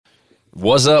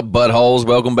What's up, buttholes?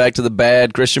 Welcome back to the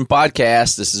Bad Christian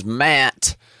Podcast. This is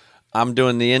Matt. I'm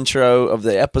doing the intro of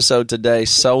the episode today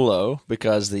solo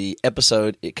because the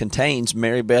episode, it contains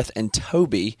Mary Beth and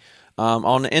Toby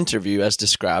on the interview as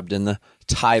described in the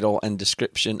title and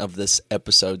description of this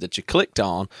episode that you clicked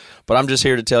on. But I'm just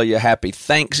here to tell you a happy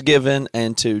Thanksgiving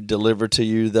and to deliver to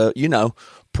you the,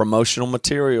 promotional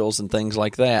materials and things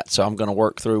like that. So I'm going to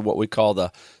work through what we call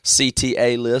the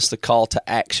CTA list, the call to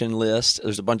action list.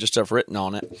 There's a bunch of stuff written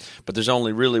on it, but there's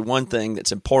only really one thing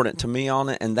that's important to me on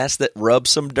it, and that's that Rub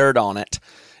Some Dirt on It.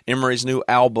 Emery's new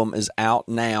album is out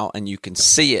now, and you can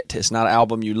see it. It's not an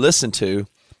album you listen to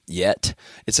yet.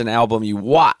 It's an album you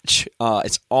watch.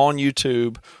 It's on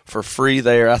YouTube for free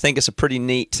there. I think it's a pretty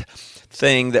neat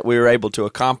thing that we were able to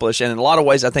accomplish, and in a lot of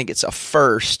ways I think it's a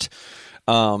first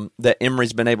that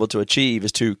Emery's been able to achieve,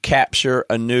 is to capture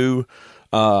a new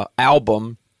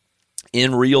album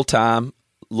in real time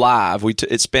live. We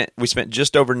spent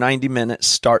just over 90 minutes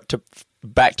start to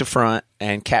back to front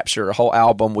and capture a whole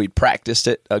album. We practiced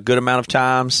it a good amount of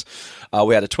times.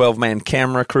 We had a 12-man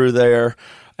camera crew there,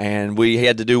 and we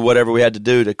had to do whatever we had to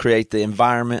do to create the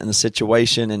environment and the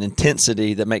situation and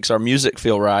intensity that makes our music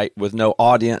feel right with no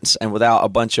audience and without a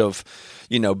bunch of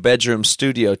bedroom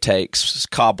studio takes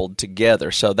cobbled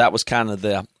together. So that was kind of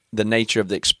the nature of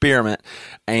the experiment,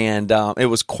 and it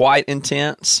was quite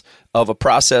intense of a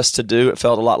process to do. It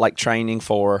felt a lot like training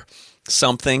for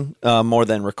something more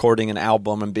than recording an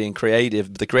album and being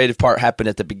creative. The creative part happened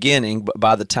at the beginning, but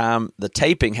by the time the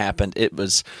taping happened, it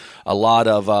was a lot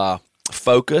of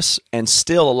focus and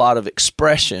still a lot of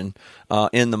expression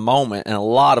in the moment, and a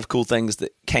lot of cool things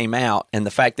that came out. And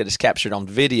the fact that it's captured on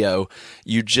video,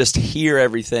 you just hear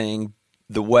everything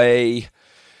the way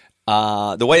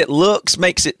it looks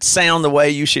makes it sound the way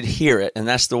you should hear it, and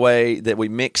that's the way that we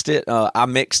mixed it. I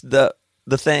mixed the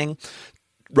thing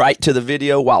right to the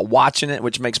video while watching it,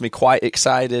 which makes me quite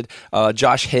excited.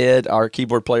 Josh Head, our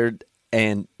keyboard player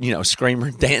and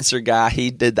screamer dancer guy,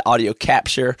 he did the audio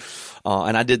capture,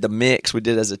 and I did the mix. We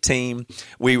did as a team.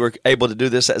 We were able to do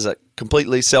this as a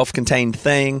completely self-contained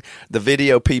thing. The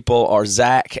video people are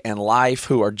Zach and Life,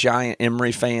 who are giant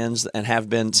Emery fans and have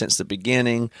been since the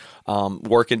beginning,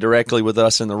 working directly with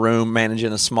us in the room,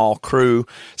 managing a small crew.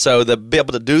 So to be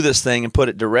able to do this thing and put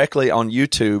it directly on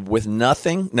YouTube with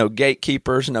nothing, no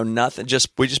gatekeepers, no nothing,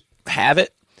 we just have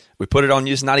it. We put it on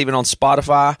you. It's not even on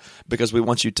Spotify because we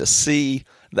want you to see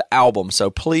the album. So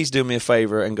please do me a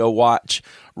favor and go watch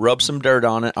Rub Some Dirt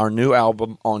on It, our new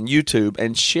album, on YouTube,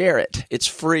 and share it. It's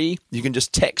free. You can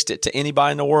just text it to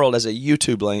anybody in the world as a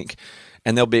YouTube link,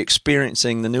 and they'll be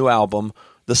experiencing the new album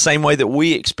the same way that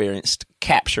we experienced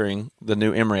capturing the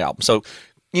new Emery album. So,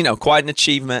 quite an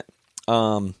achievement.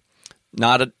 Not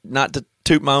to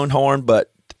toot my own horn,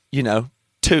 but,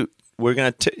 toot. We're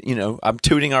going to, I'm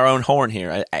tooting our own horn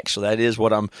here. Actually, that is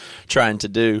what I'm trying to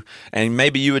do. And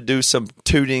maybe you would do some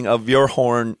tooting of your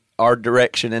horn, our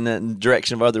direction, and the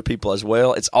direction of other people as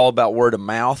well. It's all about word of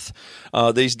mouth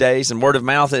these days. And word of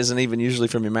mouth isn't even usually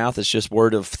from your mouth. It's just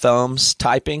word of thumbs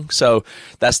typing. So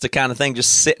that's the kind of thing.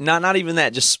 Just not even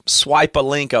that. Just swipe a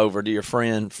link over to your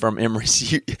friend from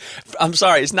Emery's. I'm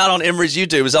sorry, it's not on Emery's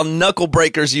YouTube. It's on Knuckle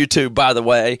Breakers YouTube, by the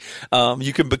way.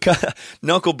 You can become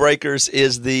Knuckle Breakers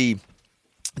is the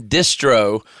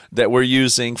distro that we're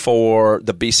using for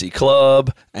the BC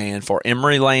Club and for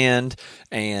Emeryland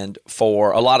and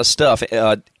for a lot of stuff.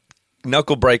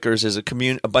 Knuckle Breakers is a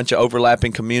bunch of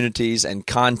overlapping communities and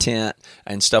content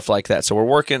and stuff like that. So we're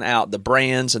working out the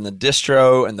brands and the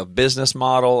distro and the business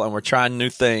model, and we're trying new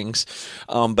things.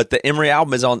 But the Emery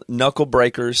album is on Knuckle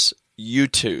Breakers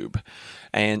YouTube.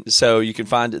 And so you can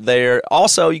find it there.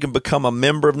 Also, you can become a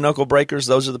member of Knuckle Breakers.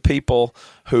 Those are the people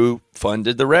who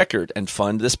funded the record and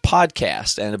fund this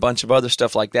podcast and a bunch of other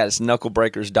stuff like that. It's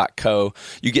knucklebreakers.co.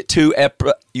 You get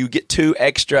two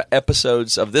extra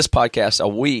episodes of this podcast a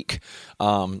week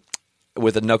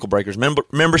with a Knuckle Breakers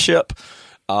membership.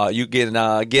 You can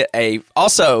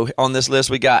also on this list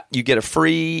you get a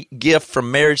free gift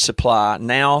from Marriage Supply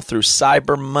now through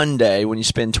Cyber Monday when you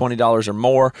spend $20 or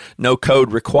more. No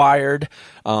code required.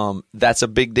 That's a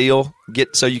big deal.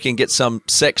 So you can get some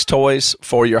sex toys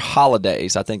for your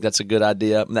holidays. I think that's a good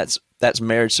idea. That's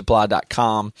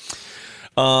marriagesupply.com.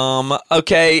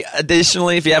 Okay.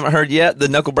 Additionally, if you haven't heard yet, the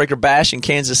Knuckle Breaker Bash in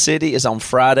Kansas City is on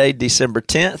Friday, December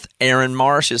 10th. Aaron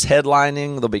Marsh is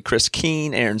headlining. There'll be Chris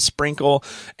Keene, Aaron Sprinkle,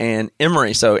 and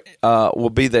Emery. So we'll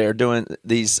be there doing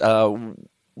these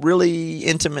really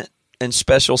intimate and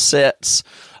special sets.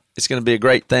 It's going to be a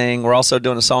great thing. We're also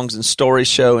doing a Songs and Stories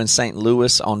show in St.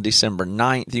 Louis on December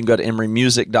 9th. You can go to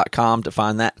emerymusic.com to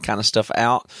find that kind of stuff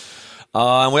out.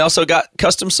 And we also got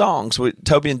custom songs.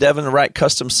 Toby and Devin write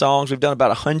custom songs. We've done about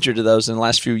 100 of those in the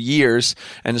last few years,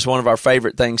 and it's one of our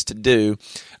favorite things to do.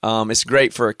 It's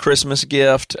great for a Christmas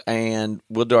gift, and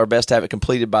we'll do our best to have it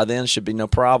completed by then. Should be no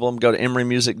problem. Go to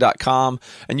emerymusic.com,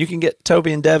 and you can get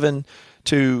Toby and Devin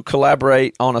to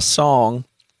collaborate on a song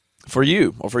for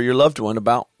you or for your loved one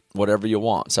about whatever you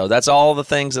want. So that's all the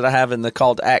things that I have in the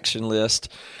call to action list.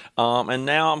 And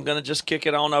now I'm going to just kick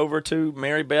it on over to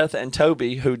Mary Beth and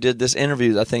Toby, who did this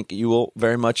interview that I think you will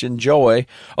very much enjoy.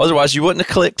 Otherwise, you wouldn't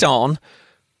have clicked on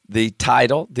the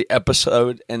title, the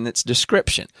episode, and its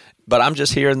description. But I'm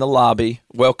just here in the lobby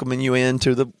welcoming you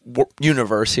into the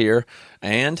universe here.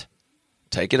 And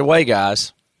take it away,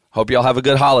 guys. Hope y'all have a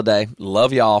good holiday.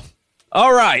 Love y'all.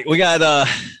 All right. We got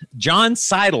John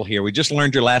Seidel here. We just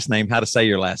learned your last name, how to say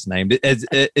your last name.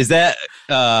 Is that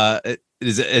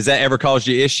ever caused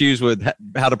you issues with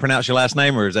how to pronounce your last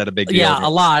name, or is that a big deal? Yeah, a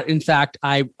lot. In fact,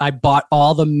 I bought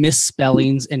all the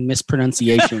misspellings and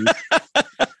mispronunciations.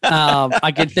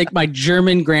 I could thank my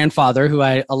German grandfather, who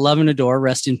I love and adore,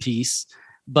 rest in peace.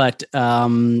 But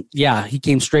he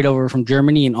came straight over from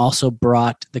Germany and also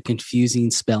brought the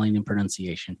confusing spelling and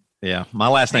pronunciation. Yeah, my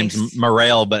last name's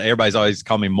Morel, but everybody's always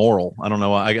called me Moral. I don't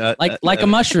know why. Like a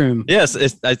mushroom. Yes,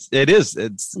 it is.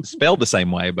 It's spelled the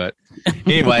same way, but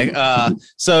anyway.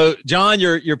 So John,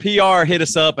 your PR hit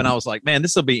us up, and I was like, man,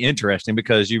 this will be interesting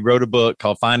because you wrote a book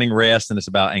called Finding Rest, and it's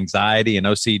about anxiety and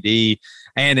OCD,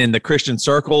 and in the Christian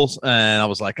circles. And I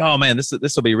was like, oh man, this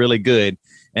will be really good.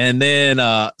 And then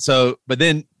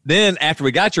then after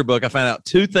we got your book, I found out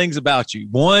two things about you.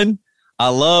 One, I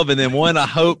love, and then one I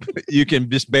hope you can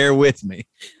just bear with me.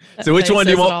 So which one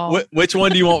do you want? Which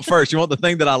one do you want first? You want the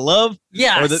thing that I love?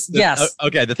 Yes. Yes.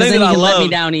 Okay. The thing that I love. Let me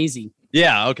down easy.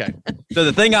 Yeah. Okay. So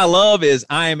the thing I love is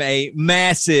I am a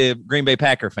massive Green Bay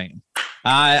Packer fan.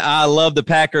 I love the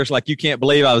Packers like you can't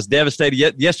believe. I was devastated.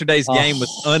 Yesterday's game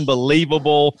was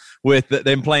unbelievable with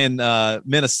them playing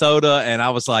Minnesota, and I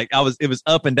was like, it was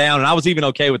up and down, and I was even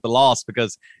okay with the loss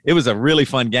because it was a really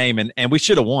fun game, and we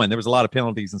should have won. There was a lot of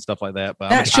penalties and stuff like that. But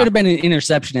that should have been an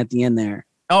interception at the end there.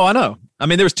 Oh, I know. I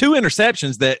mean, there was two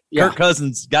interceptions that Kirk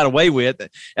Cousins got away with. And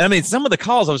I mean, some of the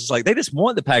calls, I was just like, they just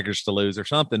want the Packers to lose or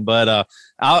something. But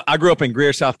I grew up in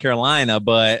Greer, South Carolina,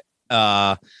 but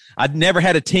I'd never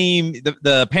had a team.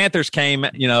 The Panthers came,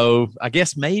 I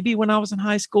guess maybe when I was in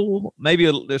high school,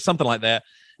 maybe there's something like that.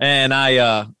 And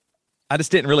I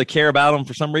just didn't really care about them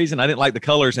for some reason. I didn't like the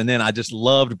colors. And then I just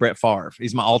loved Brett Favre.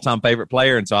 He's my all-time favorite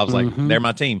player. And so I was like, they're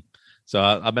my team. So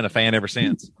I've been a fan ever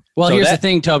since. Well, so here's the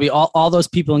thing, Toby. All those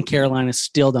people in Carolina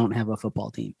still don't have a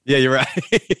football team. Yeah, you're right.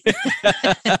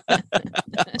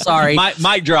 Sorry.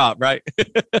 Mic drop, right?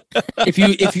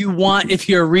 If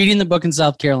you're reading the book in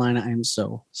South Carolina, I'm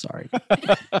so sorry.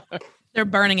 They're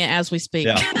burning it as we speak.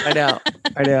 Yeah.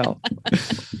 I know.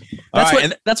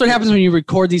 That's what happens when you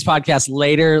record these podcasts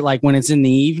later, like when it's in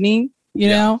the evening, you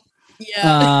know?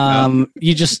 Yeah.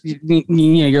 You just,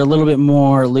 you're a little bit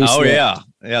more loose. Oh, yeah.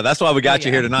 Yeah, that's why we got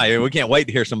you here tonight. We can't wait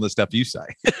to hear some of the stuff you say.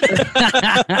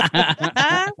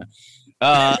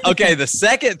 Okay, the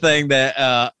second thing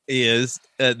that is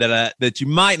that you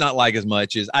might not like as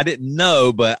much is I didn't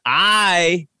know, but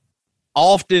I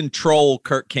often troll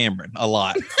Kirk Cameron a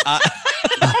lot.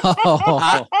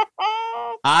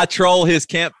 I troll his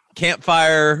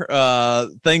campfire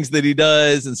things that he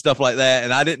does and stuff like that,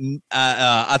 and I didn't.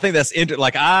 I think that's interesting.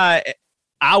 Like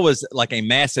I was like a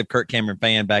massive Kirk Cameron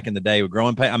fan back in the day with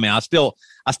Growing Pains. I mean, I still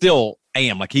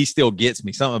am. Like he still gets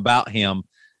me. Something about him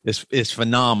is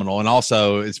phenomenal, and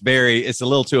also it's a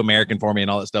little too American for me and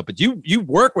all that stuff. But you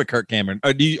work with Kirk Cameron,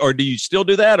 or do you still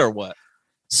do that, or what?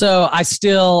 So I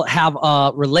still have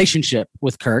a relationship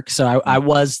with Kirk. So I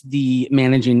was the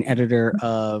managing editor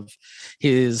of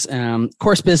his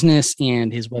course business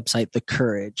and his website, The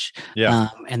Courage. Yeah.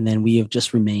 And then we have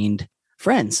just remained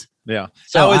friends. Yeah.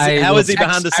 So how is he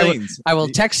behind the scenes? I will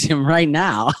text him right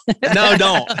now. No,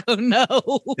 don't. Oh,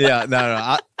 no. Yeah,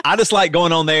 no. I just like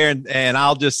going on there and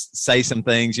I'll just say some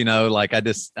things, like I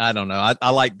don't know. I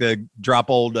like to drop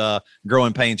old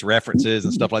Growing Pains references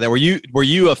and stuff like that. Were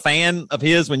you a fan of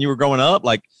his when you were growing up?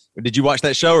 Like, did you watch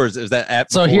that show, or is that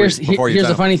app? So here's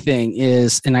the funny thing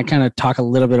is, and I kind of talk a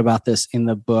little bit about this in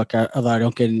the book, although I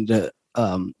don't get into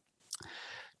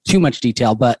too much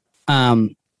detail, but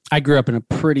I grew up in a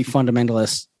pretty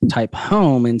fundamentalist type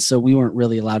home. And so we weren't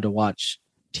really allowed to watch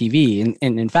TV.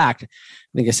 And in fact, I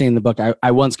think I say in the book,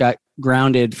 I once got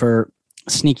grounded for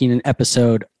sneaking an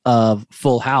episode of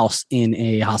Full House in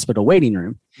a hospital waiting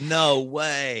room. No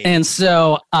way. And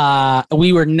so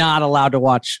we were not allowed to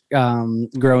watch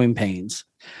Growing Pains.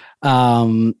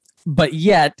 but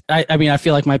yet, I mean, I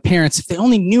feel like my parents, if they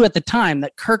only knew at the time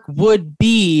that Kirk would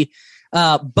be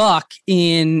Buck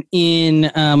in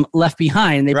Left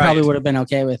Behind, they probably would have been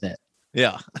okay with it.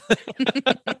 Yeah.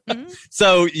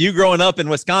 So you growing up in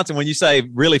Wisconsin, when you say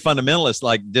really fundamentalist,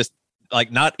 like just like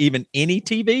not even any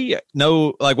TV?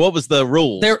 No, like what was the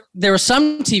rule? There was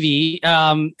some TV,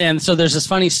 and so there's this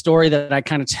funny story that I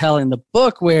kind of tell in the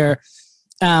book where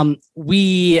there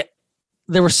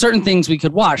were certain things we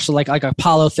could watch. So like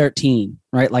Apollo 13,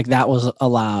 right? Like that was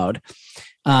allowed.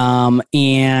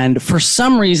 And for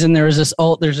some reason there's this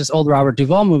old Robert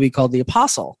Duvall movie called The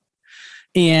Apostle.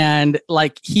 And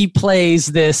like he plays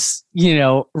this,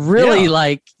 really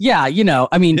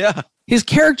his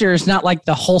character is not like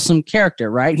the wholesome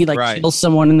character, right? He kills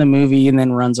someone in the movie and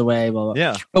then runs away, blah, blah.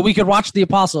 Yeah. But we could watch The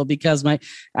Apostle because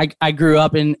I grew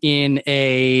up in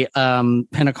a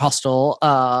Pentecostal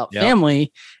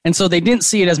family, and so they didn't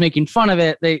see it as making fun of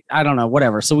it. I don't know,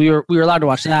 whatever. So we were allowed to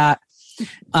watch that.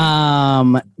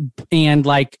 And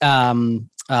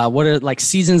what are like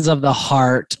Seasons of the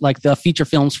Heart, like the feature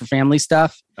films for family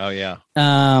stuff. Oh yeah.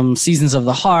 Seasons of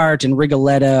the Heart and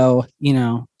Rigoletto,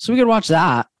 so we could watch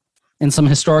that and some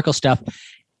historical stuff,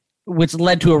 which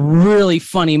led to a really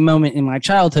funny moment in my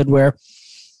childhood where,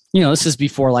 this is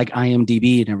before like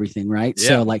IMDb and everything, right? Yeah.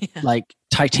 So like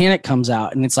Titanic comes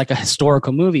out and it's like a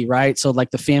historical movie, right? So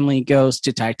like the family goes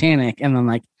to Titanic and then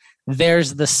like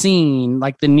there's the scene,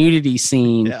 like the nudity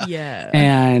scene. Yeah.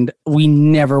 And we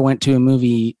never went to a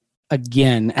movie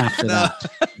again after that.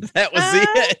 That was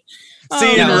it.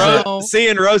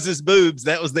 Seeing Rose's boobs,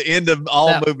 that was the end of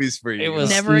all movies for you. It was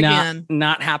never again.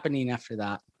 Not happening after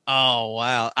that. Oh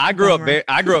wow! I grew up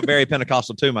very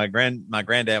Pentecostal too. My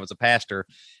granddad was a pastor,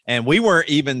 and we weren't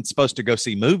even supposed to go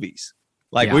see movies.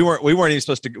 Like we weren't even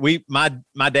supposed to.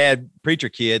 My dad, preacher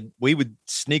kid, we would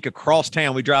sneak across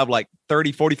town. We drive like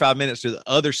 30, 45 minutes to the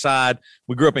other side.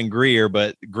 We grew up in Greer,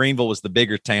 but Greenville was the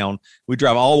bigger town. We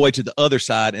drive all the way to the other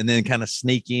side and then kind of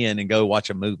sneak in and go watch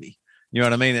a movie. You know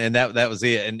what I mean? And that was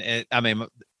it. And I mean,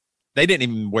 they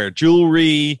didn't even wear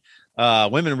jewelry.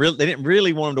 Women they didn't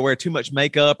really want them to wear too much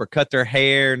makeup or cut their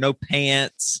hair, no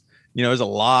pants. There's a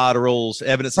lot of rules.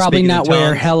 Evidence probably not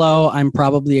wear hello. I'm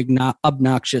probably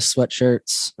obnoxious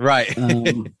sweatshirts. Right.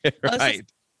 Right.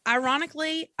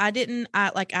 Ironically, I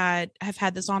have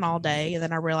had this on all day, and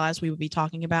then I realized we would be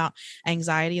talking about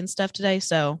anxiety and stuff today,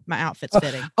 so my outfit's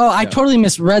fitting. I totally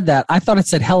misread that. I thought it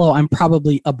said, hello, I'm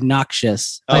probably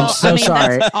obnoxious. I'm so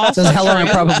sorry. It says, hello, I'm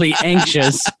probably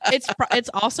anxious. It's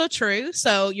also true,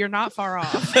 so you're not far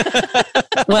off.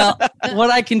 Well, what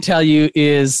I can tell you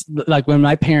is, like, when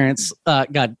my parents I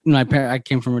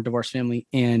came from a divorced family,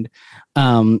 and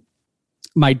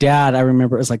my dad, I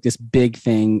remember it was like this big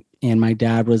thing, and my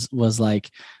dad was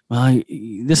like, well,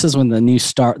 this is when the new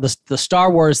the Star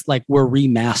Wars like were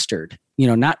remastered.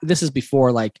 This is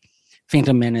before like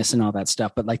Phantom Menace and all that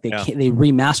stuff, but like they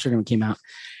remastered them and came out.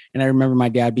 And I remember my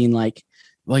dad being like,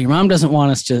 well, your mom doesn't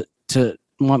want us to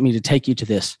want me to take you to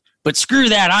this, but screw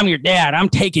that, I'm your dad, I'm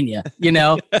taking you, and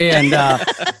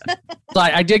so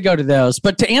I did go to those.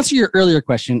 But to answer your earlier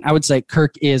question, I would say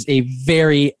Kirk is a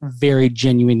very, very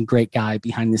genuine, great guy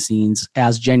behind the scenes,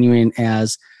 as genuine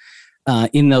as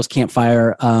in those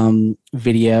campfire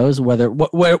videos,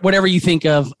 whatever you think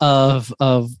of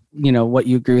what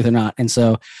you agree with or not. And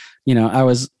so, I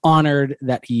was honored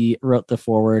that he wrote the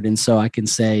foreword. And so I can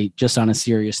say, just on a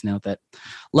serious note, that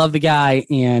love the guy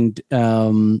and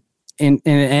I'm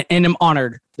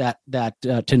honored that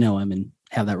to know him and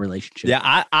have that relationship.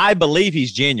 Yeah, I believe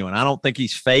he's genuine. I don't think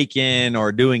he's faking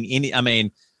or doing any. I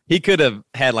mean, he could have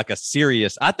had like I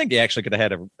think he actually could have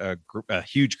had a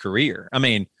huge career. I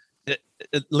mean,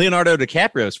 Leonardo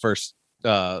DiCaprio's first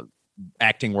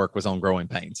acting work was on Growing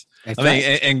Pains. I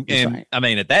mean, I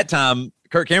mean, at that time,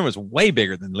 Kirk Cameron was way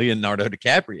bigger than Leonardo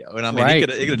DiCaprio, and I mean, he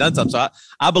could have done something. So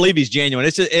I believe he's genuine.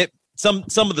 It's just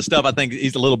some of the stuff I think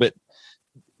he's a little bit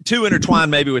too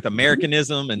intertwined maybe with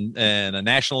Americanism and a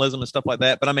nationalism and stuff like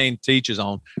that. But I mean, to each his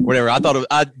own, whatever.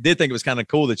 I did think it was kind of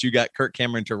cool that you got Kirk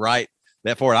Cameron to write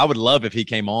that for it. I would love if he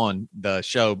came on the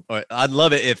show. I'd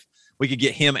love it if we could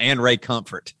get him and Ray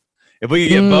Comfort. If we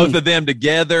could get both of them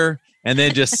together and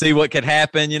then just see what could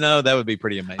happen, that would be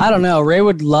pretty amazing. I don't know. Ray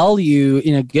would lull you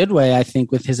in a good way, I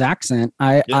think, with his accent.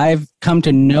 I've come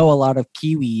to know a lot of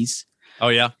Kiwis. Oh,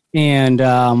 yeah. And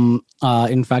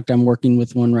in fact, I'm working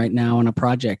with one right now on a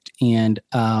project, and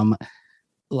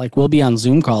like we'll be on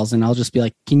Zoom calls, and I'll just be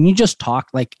like, "Can you just talk?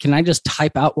 Like, can I just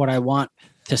type out what I want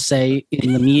to say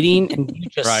in the meeting, and you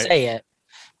just say it,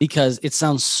 because it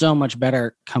sounds so much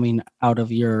better coming out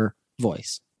of your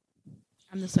voice."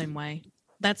 I'm the same way.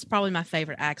 That's probably my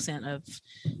favorite accent of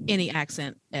any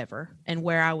accent ever, and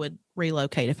where I would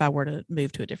relocate if I were to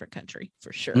move to a different country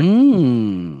for sure.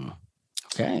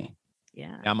 Okay.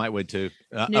 Yeah. I might would too.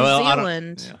 New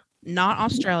Zealand, not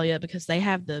Australia, because they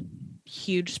have the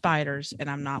huge spiders and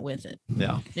I'm not with it.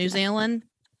 Yeah. New Zealand,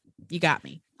 you got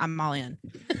me. I'm all in.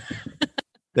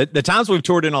 The times we've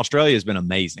toured in Australia has been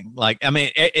amazing. Like, I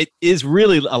mean, it is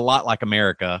really a lot like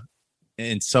America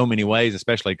in so many ways,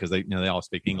 especially because they all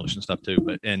speak English and stuff too.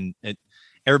 But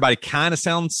everybody kind of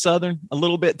sounds Southern a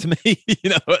little bit to me.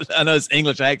 I know it's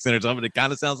English accent or something. It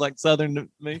kind of sounds like Southern to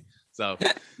me. So,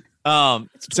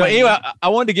 anyway, I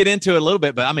wanted to get into it a little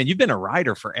bit, but I mean, you've been a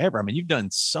writer forever. I mean, you've done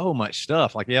so much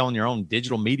stuff, like on your own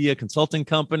digital media consulting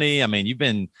company. I mean,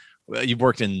 you've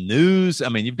worked in news. I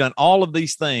mean, you've done all of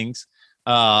these things.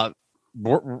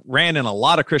 Ran in a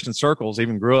lot of Christian circles,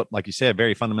 even grew up, like you said,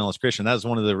 very fundamentalist Christian. That was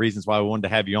one of the reasons why I wanted to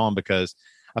have you on, because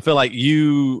I feel like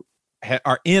you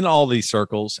are in all these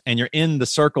circles, and you're in the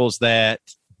circles that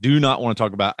do not want to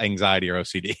talk about anxiety or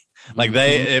OCD. Like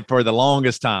for the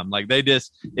longest time, like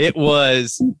it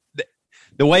was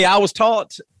the way I was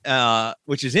taught,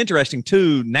 which is interesting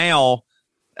too. Now,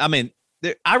 I mean,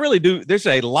 I really do. There's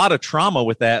a lot of trauma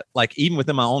with that, like even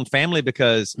within my own family,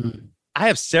 because I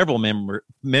have several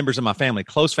members of my family,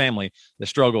 close family, that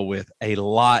struggle with a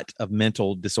lot of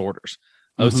mental disorders,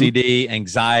 OCD,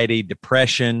 anxiety,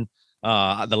 depression.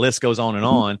 The list goes on and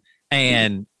on.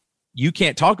 And you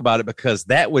can't talk about it because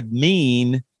that would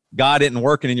mean God isn't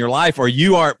working in your life, or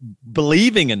you aren't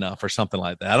believing enough, or something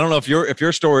like that. I don't know if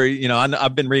your story,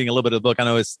 I've been reading a little bit of the book. I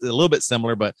know it's a little bit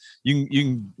similar, but we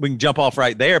can jump off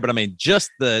right there. But I mean,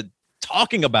 just the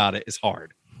talking about it is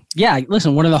hard. Yeah,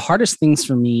 listen, one of the hardest things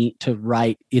for me to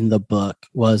write in the book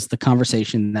was the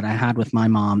conversation that I had with my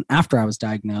mom after I was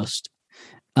diagnosed,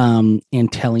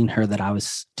 and telling her that I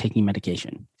was taking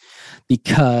medication,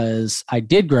 because I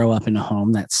did grow up in a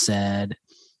home that said,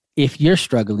 if you're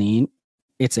struggling,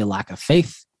 it's a lack of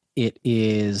faith. It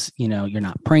is, you're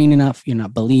not praying enough, you're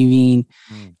not believing,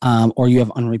 or you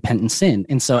have unrepentant sin.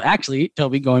 And so actually,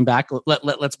 Toby, going back,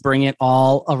 let's bring it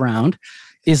all around.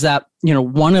 Is that,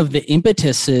 one of the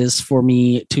impetuses for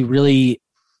me to really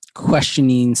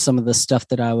questioning some of the stuff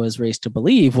that I was raised to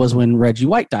believe was when Reggie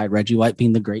White died, Reggie White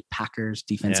being the great Packers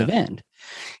defensive end.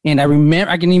 And I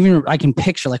remember, I can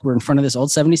picture, like, we're in front of this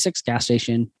old 76 gas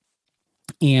station,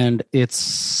 and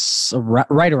it's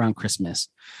right around Christmas,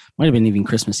 might have been even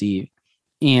Christmas Eve.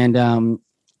 And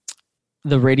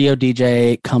the radio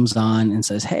DJ comes on and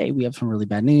says, hey, we have some really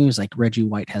bad news. Like, Reggie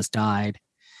White has died.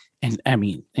 And I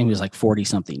mean, he was like 40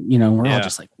 something, we're all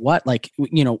just like, what? Like,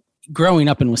 growing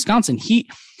up in Wisconsin, he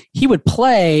would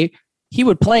play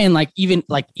and like, even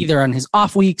like either on his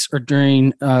off weeks or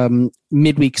during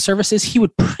midweek services, he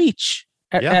would preach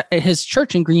at his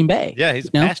church in Green Bay. Yeah. He's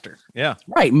a pastor. Yeah.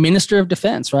 Right. Minister of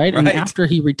Defense. Right. And after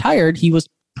he retired, he was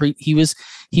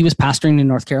pastoring in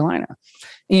North Carolina.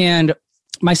 And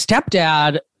my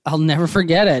stepdad, I'll never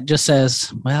forget it, just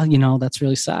says, well, that's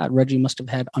really sad. Reggie must have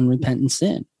had unrepentant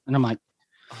sin. And I'm like,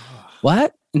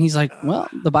 what? And he's like, well,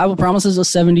 the Bible promises us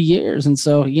 70 years. And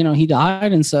so, he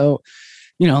died. And so,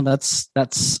 that's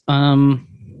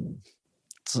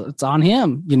it's on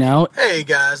him, Hey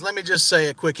guys, let me just say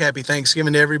a quick happy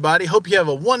Thanksgiving to everybody. Hope you have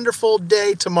a wonderful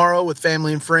day tomorrow with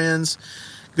family and friends.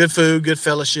 Good food, good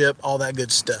fellowship, all that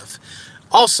good stuff.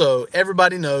 Also,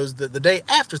 everybody knows that the day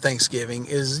after Thanksgiving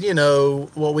is,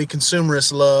 what we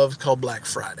consumerists love, called Black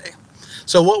Friday.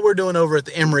 So what we're doing over at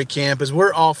the Emory camp is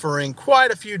we're offering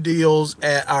quite a few deals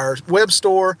at our web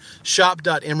store,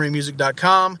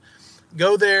 shop.emorymusic.com.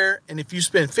 Go there, and if you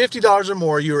spend $50 or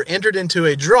more, you are entered into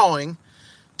a drawing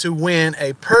to win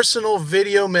a personal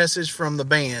video message from the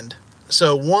band.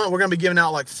 So we're going to be giving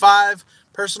out like 5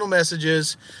 personal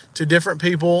messages to different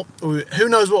people. Who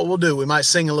knows what we'll do? We might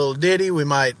sing a little ditty. We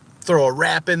might throw a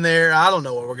rap in there. I don't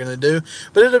know what we're going to do,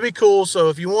 but it'll be cool. So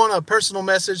if you want a personal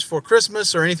message for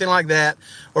Christmas or anything like that,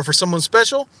 or for someone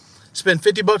special, spend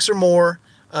 $50 or more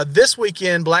this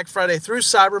weekend, Black Friday through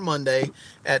Cyber Monday,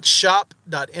 at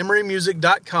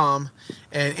shop.emorymusic.com,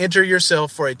 and enter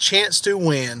yourself for a chance to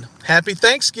win. Happy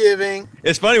Thanksgiving.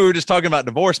 It's funny. We were just talking about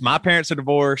divorce. My parents are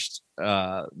divorced.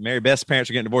 Mary Beth's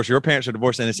parents are getting divorced. Your parents are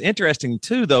divorced. And it's interesting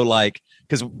too, though, like,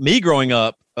 because me growing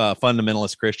up,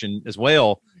 fundamentalist Christian as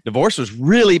well, divorce was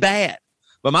really bad,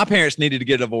 but my parents needed to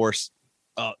get a divorce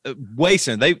way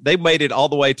soon. They waited all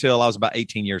the way till I was about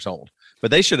 18 years old, but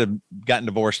they should have gotten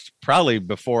divorced probably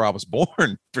before I was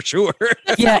born, for sure.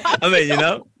 Yeah. I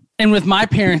mean, And with my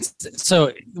parents,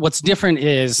 so what's different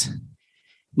is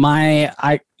my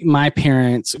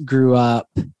parents grew up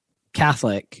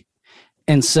Catholic,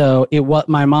 and so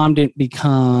my mom didn't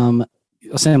become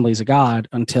Assemblies of God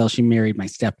until she married my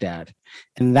stepdad.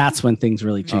 And that's when things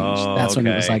really changed. Oh, that's when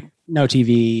it was like no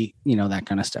TV, that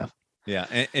kind of stuff. Yeah.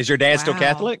 And is your dad still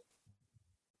Catholic?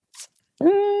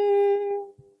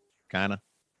 Kind of.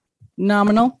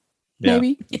 Nominal,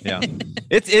 maybe. Yeah.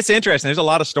 It's interesting. There's a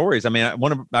lot of stories. I mean,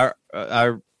 one of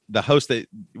the host that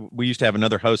we used to have,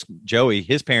 another host, Joey,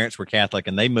 his parents were Catholic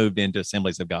and they moved into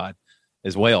Assemblies of God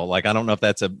as well. Like, I don't know if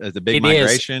that's a big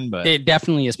migration, but it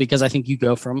definitely is, because I think you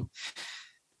go from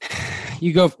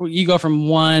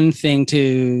one thing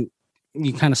to,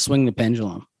 you kind of swing the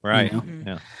pendulum. Right.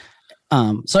 Yeah.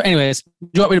 So anyways, do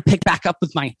you want me to pick back up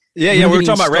with my we were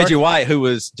talking about Reggie White, who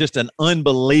was just an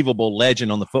unbelievable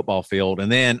legend on the football field. And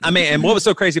then, I mean, and what was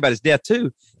so crazy about his death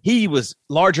too, he was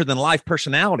larger than life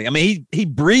personality. I mean, he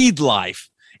breathed life.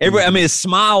 I mean, his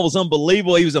smile was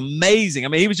unbelievable. He was amazing. I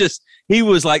mean, he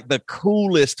was like the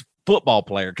coolest football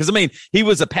player. Cause I mean, he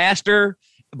was a pastor,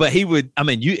 but he would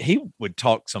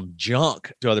talk some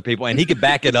junk to other people and he could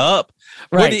back it up.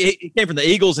 Right. He came from the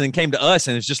Eagles and then came to us,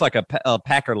 and it's just like a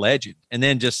Packer legend. And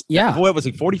then what was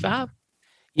he, 45?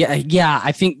 Yeah.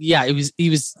 I think, he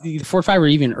was 45 or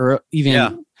even.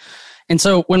 Yeah. And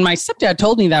so when my stepdad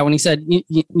told me that, when he said,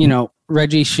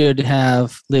 Reggie should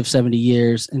have lived 70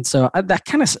 years. And so I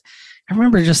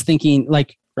remember just thinking,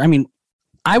 like, I mean,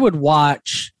 I would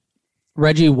watch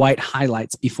Reggie White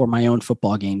highlights before my own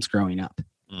football games growing up.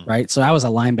 Right. So I was a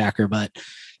linebacker, but,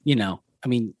 I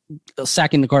mean,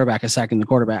 sacking the quarterback is sacking the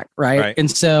quarterback. Right.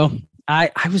 And so I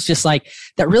was just like,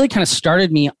 that really kind of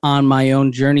started me on my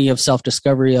own journey of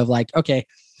self-discovery of like, okay,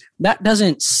 that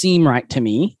doesn't seem right to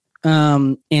me.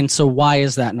 And so why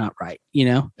is that not right?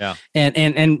 Yeah.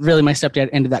 And really my stepdad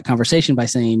ended that conversation by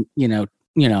saying, you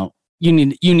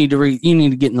need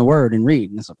to get in the word and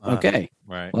read. And it's like, okay,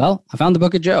 right. Well, I found the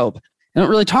book of Job. We didn't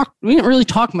really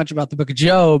talk much about the book of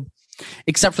Job,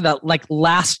 except for that like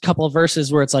last couple of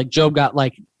verses where it's like Job got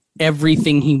like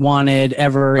everything he wanted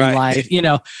ever in life,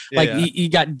 he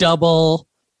got double.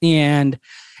 And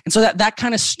so that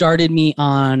kind of started me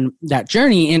on that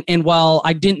journey. And while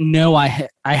I didn't know I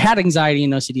had anxiety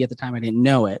and OCD at the time, I didn't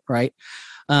know it. Right.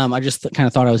 I just kind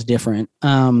of thought I was different,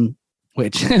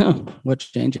 which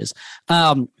changes.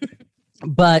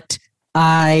 But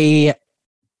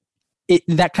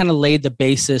that kind of laid the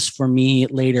basis for me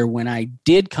later when I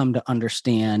did come to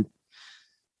understand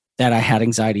that I had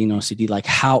anxiety and OCD, like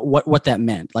what that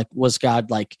meant. Like, was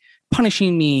God like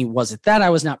punishing me? Was it that I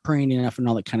was not praying enough and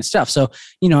all that kind of stuff? So,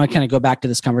 I kind of go back to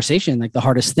this conversation. Like, the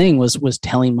hardest thing was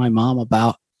telling my mom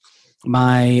about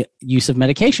my use of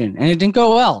medication, and it didn't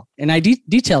go well. And I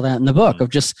detail that in the book of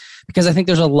just because I think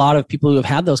there's a lot of people who have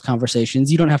had those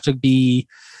conversations. You don't have to be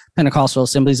Pentecostal,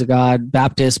 Assemblies of God,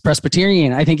 Baptist,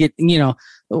 Presbyterian. I think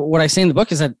what I say in the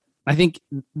book is that I think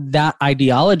that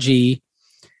ideology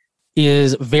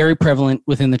is very prevalent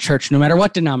within the church, no matter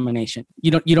what denomination.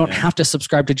 You don't have to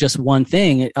subscribe to just one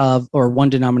thing or one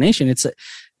denomination.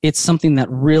 It's something that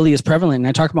really is prevalent. And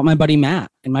I talk about my buddy Matt,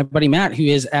 who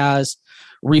is as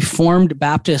Reformed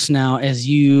Baptist now as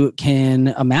you can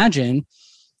imagine.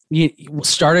 You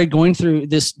started going through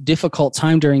this difficult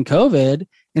time during COVID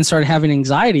and started having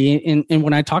anxiety. And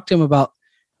when I talked to him about,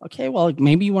 okay, well, like,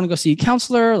 maybe you want to go see a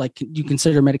counselor, like, do you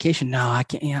consider medication? No, I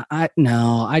can't. Yeah,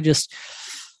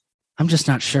 I'm just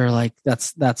not sure. Like,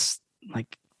 that's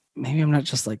like, maybe I'm not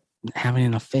just like having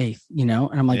enough faith, And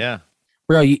I'm like,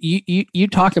 bro, you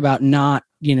talk about not,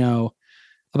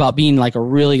 about being like a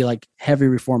really like heavy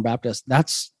Reformed Baptist.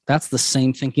 That's the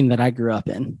same thinking that I grew up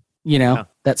in,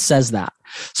 that says that.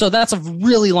 So that's a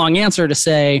really long answer to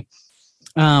say,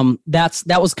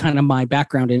 that was kind of my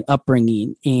background and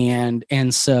upbringing.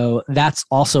 And so that's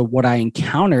also what I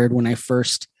encountered when I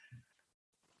first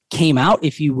came out,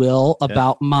 if you will,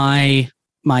 about my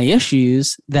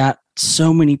issues, that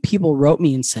so many people wrote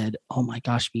me and said, oh my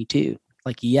gosh, me too.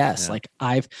 Like, yes, like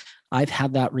I've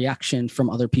had that reaction from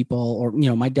other people, or,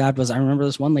 my dad I remember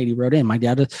this one lady wrote in, my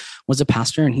dad was a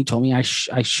pastor and he told me I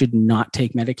should not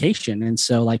take medication. And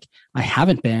so like, I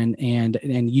haven't been, and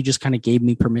you just kind of gave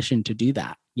me permission to do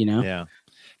that, Yeah.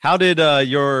 How did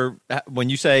when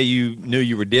you say you knew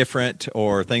you were different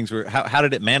or things were, how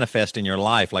did it manifest in your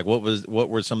life? Like, what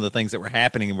were some of the things that were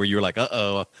happening where you were like,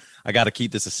 I got to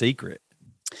keep this a secret?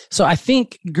 So I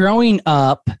think growing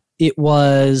up, there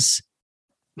was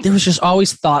just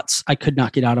always thoughts I could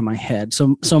not get out of my head.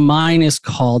 So mine is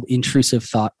called intrusive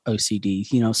thought OCD.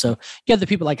 So you have the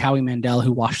people like Howie Mandel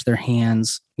who wash their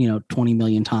hands, 20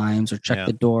 million times, or check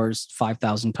the doors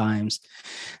 5,000 times.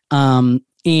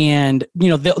 And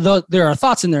there are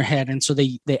thoughts in their head, and so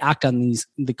they act on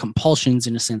the compulsions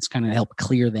in a sense, kind of help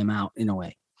clear them out in a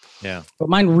way. Yeah. But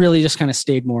mine really just kind of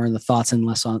stayed more in the thoughts and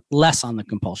less on the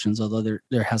compulsions, although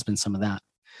there has been some of that.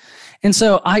 And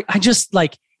so I just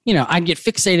like, I'd get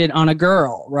fixated on a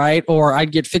girl, right? Or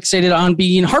I'd get fixated on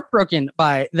being heartbroken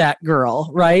by that girl,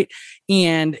 right?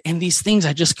 And these things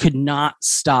I just could not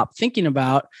stop thinking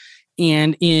about.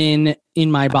 And in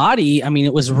my body, I mean,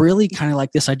 it was really kind of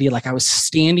like this idea, like I was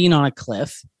standing on a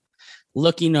cliff,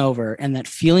 looking over, and that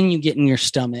feeling you get in your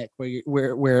stomach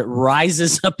where it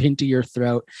rises up into your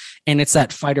throat, and it's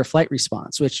that fight or flight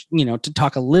response, which, to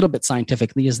talk a little bit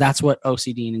scientifically, is that's what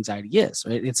OCD and anxiety is,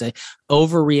 right? It's a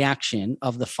overreaction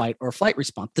of the fight or flight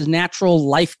response, the natural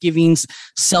life-giving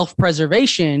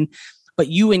self-preservation, but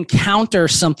you encounter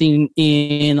something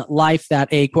in life that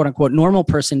a quote unquote normal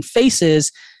person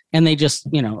faces, and they just,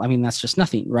 that's just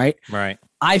nothing, right? Right.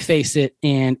 I face it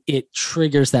and it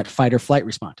triggers that fight or flight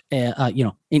response.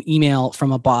 An email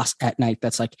from a boss at night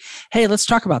that's like, hey, let's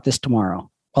talk about this tomorrow.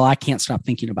 Well, I can't stop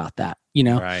thinking about that,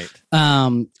 Right.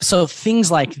 So things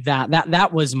like that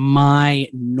was my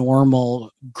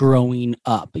normal growing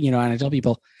up, and I tell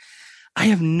people, I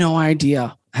have no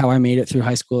idea how I made it through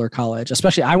high school or college.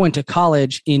 Especially I went to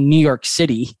college in New York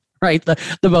City, right?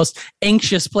 The most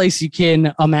anxious place you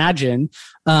can imagine,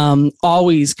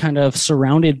 always kind of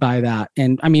surrounded by that.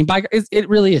 And I mean, it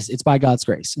really is, it's by God's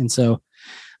grace. And so,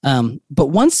 but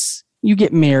once you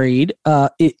get married,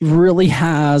 it really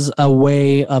has a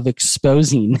way of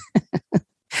exposing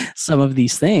some of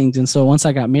these things. And so once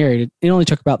I got married, it only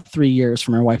took about 3 years for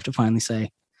my wife to finally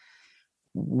say,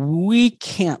 we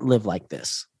can't live like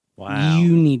this. Wow.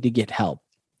 You need to get help.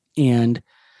 And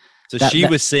so she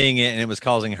was seeing it and it was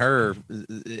causing her,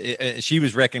 she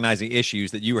was recognizing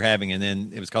issues that you were having, and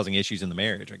then it was causing issues in the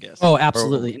marriage, I guess. Oh,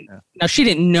 absolutely. Now she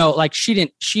didn't know, like she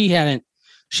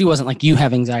wasn't like, you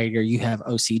have anxiety or you have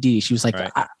OCD. She was like,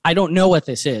 right. I don't know what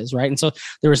this is. Right. And so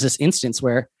there was this instance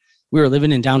where we were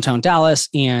living in downtown Dallas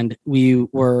and we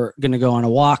were going to go on a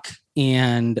walk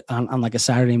and on like a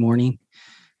Saturday morning,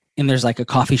 and there's like a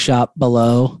coffee shop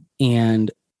below,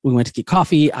 and we went to get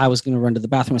coffee. I was going to run to the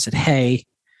bathroom. I said, hey,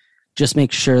 just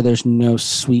make sure there's no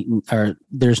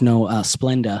there's no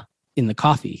Splenda in the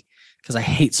coffee, because I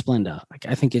hate Splenda. Like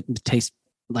I think it tastes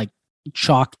like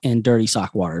chalk and dirty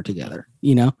sock water together.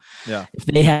 Yeah. If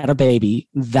they had a baby,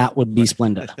 that would be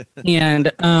Splenda.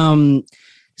 And so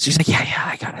she's like, yeah,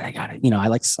 I got it. I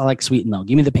like sweet and low.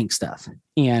 Give me the pink stuff.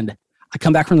 And I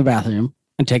come back from the bathroom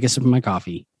and take a sip of my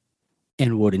coffee,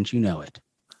 and wouldn't you know it,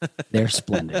 there's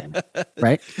Splenda in it,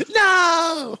 right?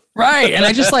 No, right. And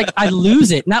I just I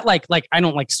lose it. Not like I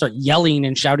don't start yelling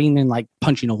and shouting and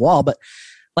punching a wall, but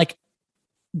like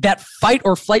that fight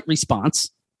or flight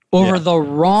response over the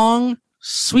wrong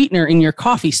sweetener in your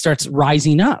coffee starts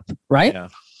rising up, right? Yeah.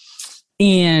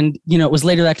 And it was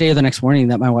later that day or the next morning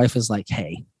that my wife was like,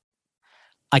 "Hey,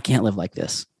 I can't live like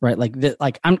this, right?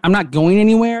 I'm not going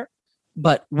anywhere."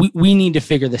 But we need to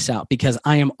figure this out, because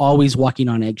I am always walking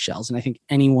on eggshells. And I think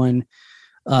anyone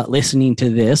listening to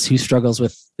this who struggles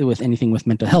with anything with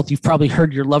mental health, you've probably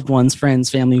heard your loved ones, friends,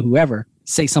 family, whoever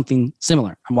say something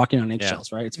similar. I'm walking on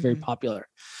eggshells, right? It's very popular.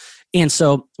 And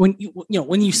so when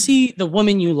you see the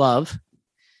woman you love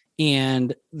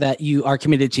and that you are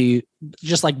committed to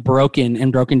just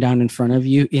broken down in front of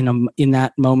you in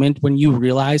that moment, when you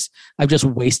realize I've just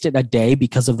wasted a day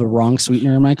because of the wrong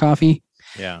sweetener in my coffee.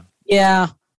 Yeah,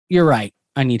 you're right.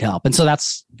 I need help. And so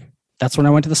that's when I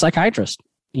went to the psychiatrist.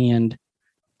 And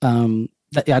I'll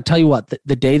tell you what,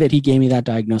 the day that he gave me that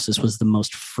diagnosis was the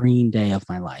most freeing day of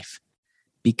my life,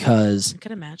 because I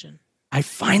could imagine. I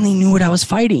finally knew what I was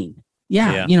fighting.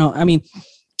 Yeah. I mean,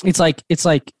 it's like,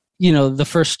 the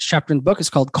first chapter in the book is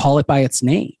called Call It By Its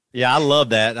Name. Yeah, I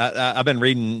love that. I've been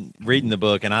reading the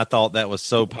book, and I thought that was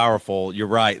so powerful. You're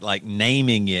right. Like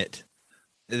naming it.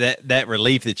 That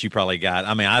relief that you probably got.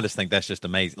 I mean, I just think that's just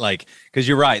amazing. Because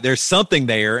you're right, there's something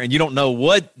there and you don't know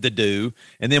what to do.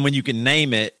 And then when you can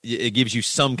name it, it gives you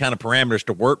some kind of parameters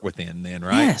to work within then,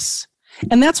 right? Yes.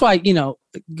 And that's why,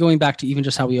 going back to even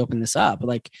just how we open this up,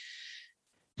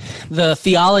 the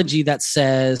theology that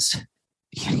says,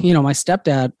 my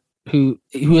stepdad who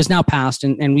has now passed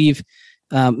and we've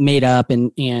made up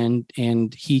and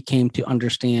he came to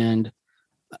understand,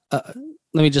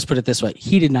 let me just put it this way.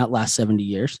 He did not last 70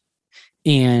 years,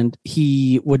 and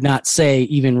he would not say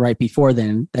even right before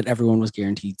then that everyone was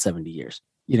guaranteed 70 years,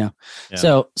 Yeah.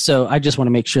 So I just want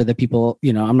to make sure that people,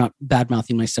 I'm not bad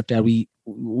mouthing my stepdad.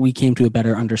 We came to a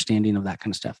better understanding of that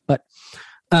kind of stuff. But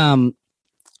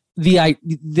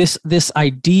this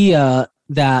idea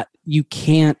that you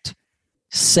can't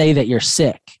say that you're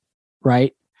sick,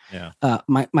 right? Yeah.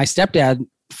 My stepdad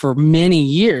for many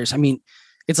years, I mean,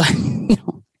 it's like,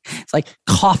 it's like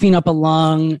coughing up a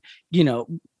lung,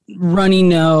 runny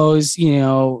nose,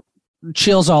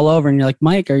 chills all over. And you're like,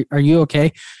 Mike, are you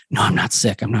okay? No, I'm not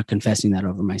sick. I'm not confessing that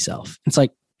over myself. It's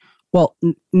like, well,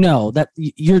 no, that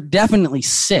you're definitely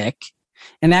sick.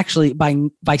 And actually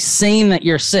by saying that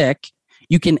you're sick,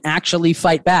 you can actually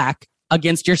fight back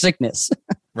against your sickness.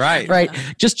 Right. Right.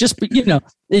 Just,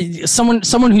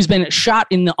 someone who's been shot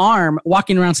in the arm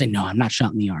walking around saying, no, I'm not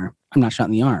shot in the arm. I'm not shot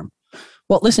in the arm.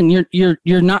 Well, listen,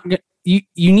 you're not, you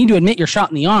need to admit you're shot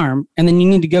in the arm, and then you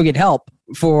need to go get help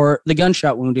for the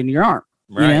gunshot wound in your arm.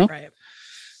 Right. Right.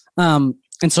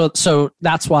 And so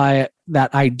that's why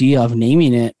that idea of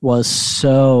naming it was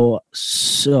so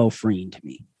freeing to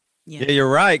me. Yeah, you're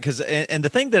right. Because and the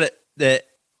thing that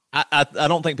I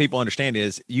don't think people understand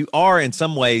is you are in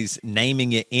some ways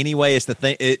naming it anyway. It's the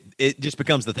thing. It just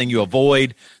becomes the thing you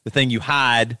avoid, the thing you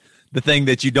hide, the thing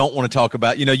that you don't want to talk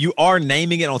about. You are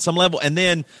naming it on some level, and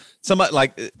then somebody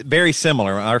like very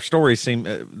similar. Our stories seem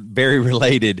very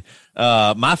related.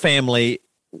 My family,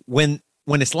 when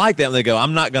it's like that, when they go,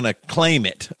 I'm not going to claim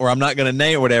it or I'm not going to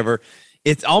name it or whatever.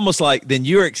 It's almost like then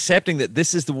you're accepting that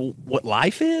this is what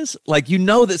life is. Like,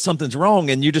 that something's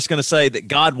wrong, and you're just going to say that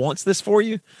God wants this for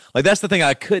you. Like, that's the thing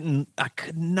I could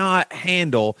not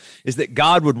handle, is that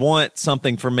God would want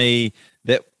something for me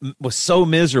that was so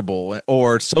miserable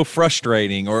or so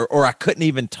frustrating, or I couldn't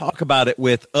even talk about it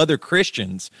with other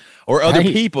Christians or other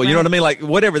people. You know what I mean? Like,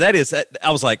 whatever that is, I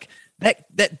was like, that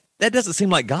doesn't seem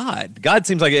like God. God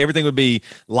seems like everything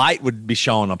light would be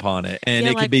shone upon it, and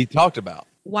it could be talked about.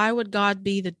 Why would God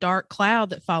be the dark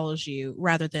cloud that follows you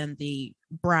rather than the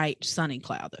bright sunny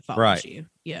cloud that follows you?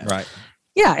 Yeah. Right.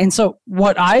 Yeah. And so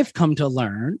what I've come to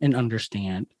learn and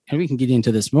understand, and we can get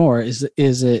into this more, is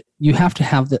that you have to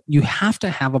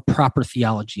have a proper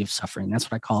theology of suffering. That's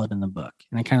what I call it in the book.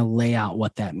 And I kind of lay out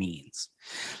what that means.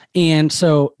 And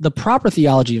so the proper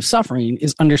theology of suffering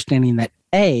is understanding that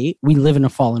we live in a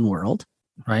fallen world,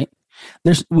 right?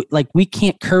 We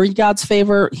can't curry God's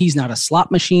favor. He's not a slot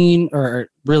machine or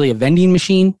really a vending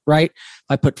machine, right? If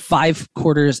I put 5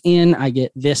 quarters in, I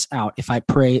get this out. If I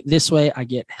pray this way, I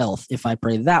get health. If I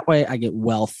pray that way, I get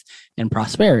wealth and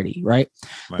prosperity, right?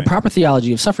 The proper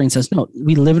theology of suffering says, no,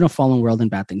 we live in a fallen world and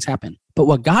bad things happen. But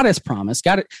what God has promised,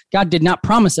 God did not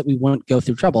promise that we won't go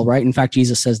through trouble, right? In fact,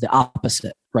 Jesus says the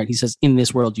opposite, right? He says, in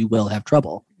this world, you will have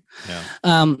trouble.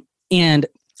 Yeah.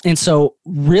 And so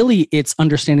really it's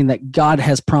understanding that God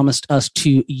has promised us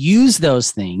to use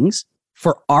those things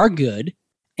for our good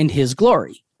and his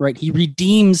glory, right? He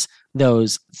redeems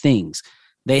those things.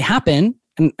 They happen.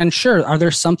 And sure, are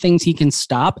there some things he can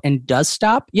stop and does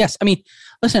stop? Yes. I mean,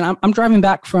 listen, I'm driving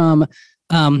back from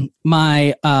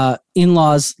my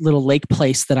in-laws' little lake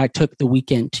place that I took the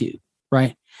weekend to,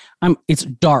 right? It's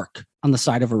dark on the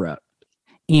side of a road.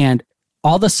 And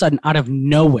all of a sudden, out of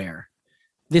nowhere,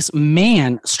 this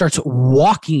man starts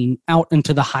walking out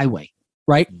into the highway,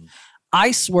 right?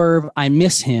 I swerve, I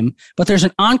miss him, but there's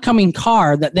an oncoming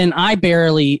car that then I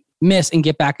barely miss and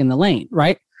get back in the lane,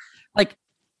 right? Like,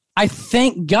 I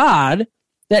thank God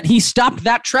that he stopped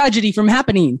that tragedy from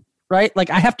happening, right? Like,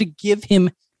 I have to give him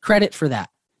credit for that.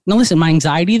 Now, listen, my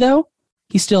anxiety, though,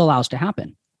 he still allows to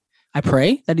happen. I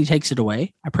pray that he takes it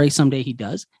away. I pray someday he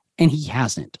does, and he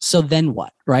hasn't. So then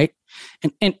what, right?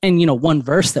 And one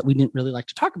verse that we didn't really like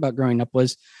to talk about growing up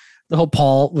was the whole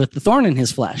Paul with the thorn in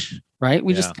his flesh, right?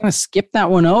 We just kind of skipped that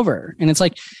one over. And it's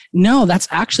like, no, that's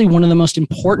actually one of the most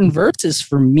important verses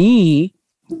for me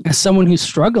as someone who's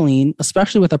struggling,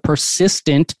 especially with a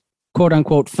persistent quote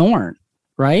unquote thorn,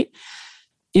 right?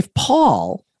 If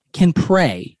Paul can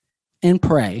pray and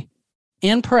pray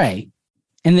and pray,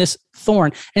 and this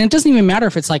thorn, and it doesn't even matter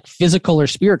if it's like physical or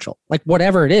spiritual, like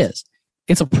whatever it is,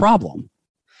 it's a problem.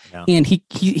 Yeah. And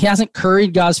he hasn't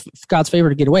curried God's favor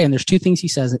to get away. And there's 2 things he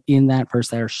says in that verse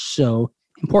that are so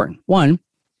important. One,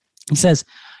 he says,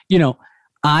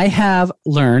 I have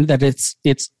learned that it's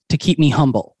to keep me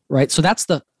humble, right? So that's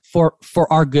the for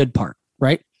our good part,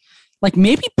 right? Like,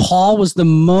 maybe Paul was the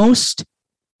most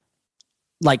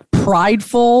like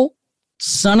prideful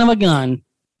son of a gun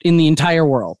in the entire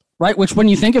world, right? Which, when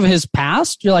you think of his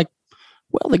past, you're like,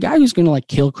 well, the guy who's going to like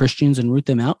kill Christians and root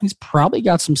them out, he's probably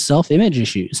got some self-image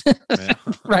issues,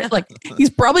 right? Like, he's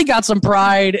probably got some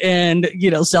pride and,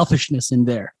 selfishness in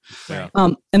there. Yeah.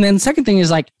 And then the second thing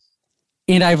is like,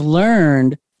 and I've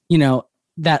learned,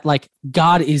 that like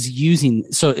God is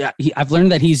using, so I've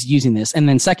learned that he's using this. And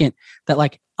then second, that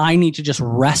like, I need to just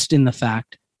rest in the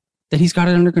fact that he's got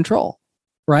it under control.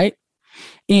 Right.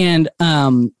 And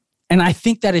I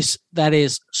think that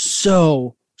is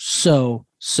so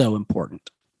important.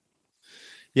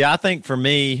 Yeah, I think for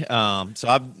me, so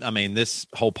I mean, this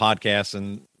whole podcast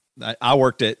and I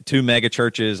worked at 2 mega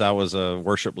churches. I was a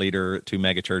worship leader at 2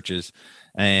 mega churches,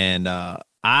 and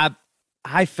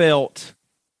I felt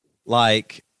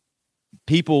like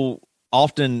people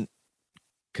often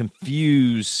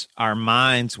confuse our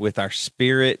minds with our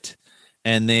spirit,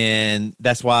 and then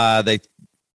that's why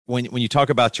when you talk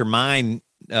about your mind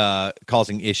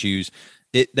causing issues,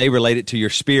 they relate it to your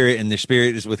spirit, and the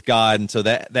spirit is with God, and so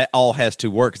that all has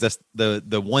to work, 'cause that's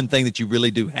the one thing that you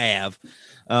really do have.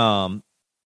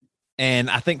 And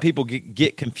I think people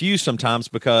get confused sometimes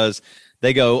because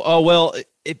they go, oh, well,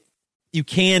 you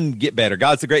can get better.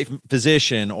 God's the great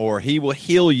physician, or he will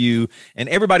heal you. And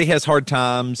everybody has hard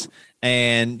times,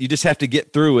 and you just have to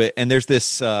get through it. And there's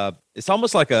this, it's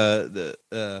almost like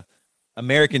the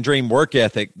American dream work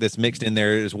ethic that's mixed in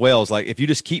there as well. It's like, if you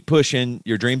just keep pushing,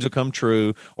 your dreams will come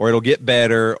true, or it'll get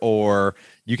better, or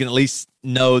you can at least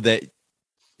know that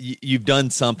you've done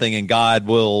something and God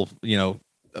will,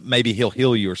 maybe he'll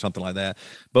heal you or something like that.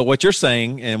 But what you're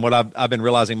saying, and what I've been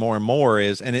realizing more and more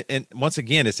is, and once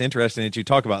again, it's interesting that you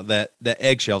talk about that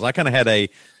eggshells. I kind of had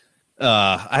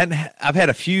I've had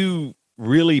a few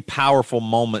really powerful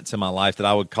moments in my life that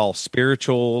I would call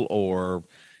spiritual, or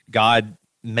God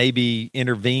maybe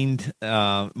intervened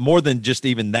more than just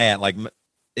even that. Like,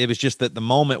 it was just that the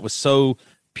moment was so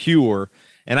pure.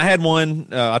 And I had one,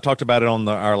 I talked about it on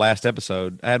our last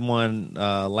episode. I had one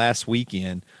last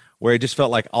weekend where it just felt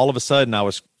like all of a sudden I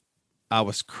was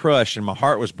crushed and my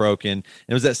heart was broken.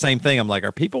 It was that same thing. I'm like,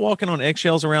 are people walking on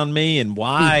eggshells around me, and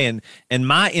why? And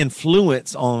my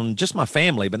influence on just my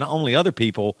family, but not only other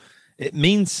people, it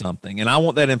means something. And I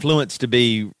want that influence to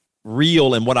be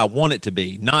real and what I want it to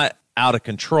be, not out of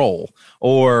control,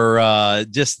 or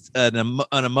just an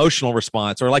emotional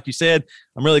response. Or like you said,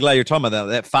 I'm really glad you're talking about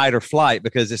that fight or flight,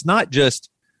 because it's not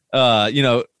just,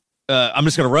 I'm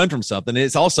just going to run from something.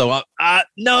 It's also,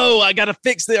 no, I got to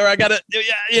fix it, or I got to,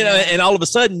 and all of a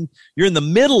sudden you're in the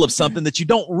middle of something that you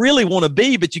don't really want to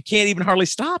be, but you can't even hardly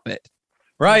stop it.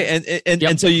 Right.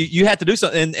 And so you have to do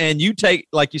something, and you take,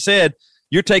 like you said,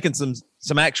 you're taking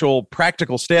some actual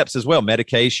practical steps as well,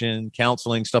 medication,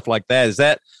 counseling, stuff like that. Is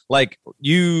that like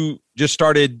you just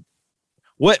started,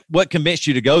 what convinced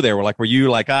you to go there? Were you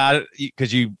like,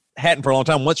 because you hadn't for a long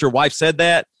time. Once your wife said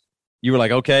that, you were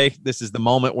like, okay, this is the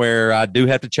moment where I do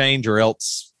have to change, or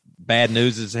else bad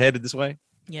news is headed this way?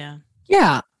 Yeah.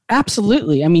 Yeah,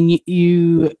 absolutely. I mean,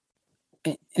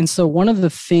 and so one of the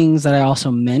things that I also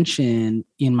mention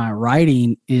in my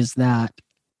writing is that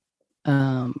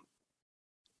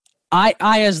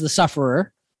I as the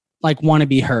sufferer, like, want to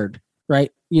be heard,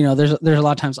 right? There's a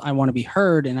lot of times I want to be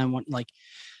heard, and I want like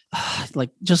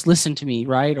just listen to me,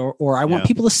 right? Or I want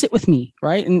people to sit with me,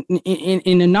 right?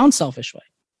 In a non-selfish way.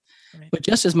 Right. But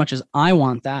just as much as I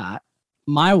want that,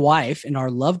 my wife and our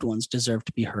loved ones deserve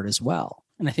to be heard as well.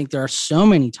 And I think there are so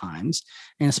many times,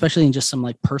 and especially in just some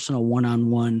like personal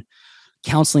one-on-one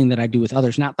counseling that I do with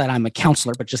others, not that I'm a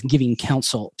counselor, but just giving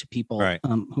counsel to people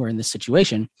who are in this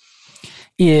situation,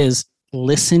 is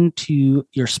listen to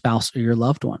your spouse or your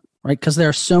loved one, right? Because there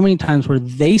are so many times where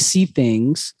they see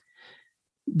things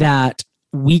that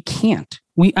we can't.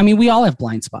 We all have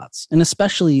blind spots, and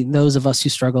especially those of us who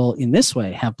struggle in this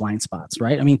way have blind spots,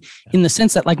 right? I mean, in the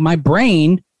sense that like my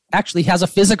brain actually has a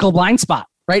physical blind spot,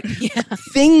 right? Yeah.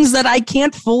 Things that I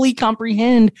can't fully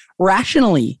comprehend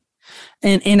rationally.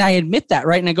 And I admit that,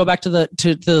 right? And I go back to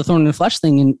the thorn in the flesh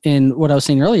thing, and what I was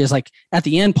saying earlier is like at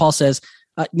the end, Paul says,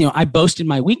 I boast in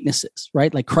my weaknesses,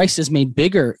 right? Like Christ is made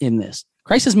bigger in this.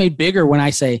 Christ is made bigger when I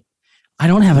say, I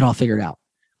don't have it all figured out.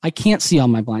 I can't see all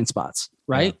my blind spots,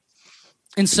 right? Yeah.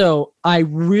 And so I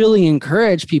really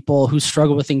encourage people who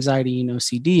struggle with anxiety and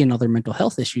OCD and other mental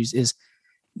health issues is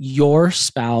your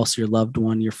spouse, your loved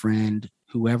one, your friend,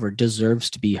 whoever deserves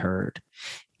to be heard.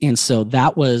 And so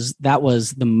that was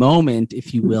the moment,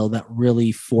 if you will, that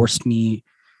really forced me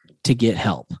to get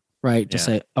help, right? To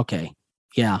say, okay,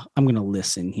 I'm going to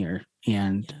listen here.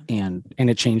 And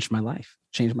it changed my life.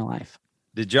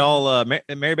 Did y'all,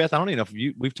 Mary Beth, I don't even know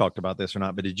if we've talked about this or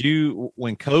not, but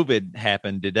when COVID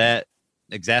happened, did that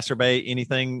exacerbate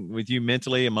anything with you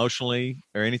mentally, emotionally,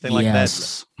 or anything like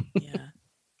that?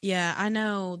 Yeah, I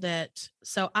know that.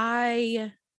 So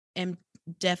I am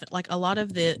definitely, like, a lot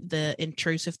of the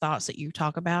intrusive thoughts that you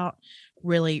talk about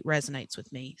really resonates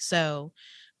with me. So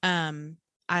I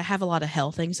have a lot of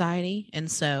health anxiety.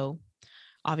 And so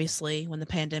obviously when the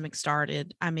pandemic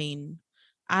started, I mean,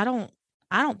 I don't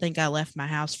think I left my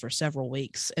house for several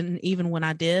weeks. And even when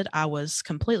I did, I was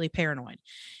completely paranoid.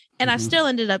 And I still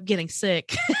ended up getting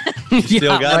sick.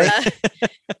 Still got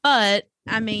it. But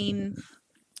I mean,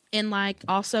 and like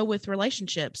also with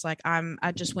relationships, like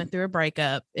I just went through a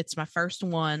breakup. It's my first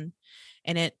one,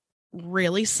 and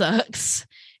really sucks.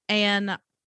 And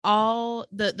all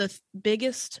the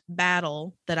biggest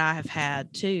battle that I have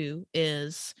had too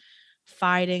is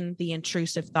fighting the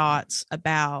intrusive thoughts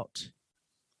about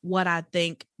what I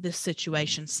think this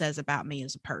situation says about me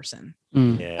as a person.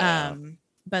 Yeah.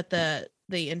 But the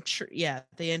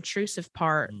intrusive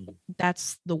part,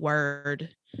 that's the word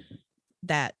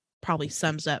that probably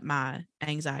sums up my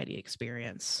anxiety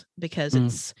experience, because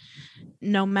it's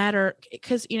no matter,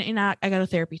 because I go to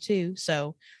therapy too,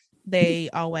 so they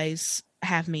always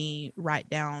have me write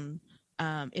down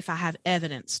if I have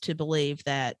evidence to believe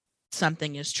that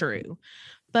something is true.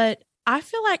 But I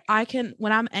feel like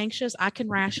when I'm anxious, I can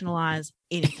rationalize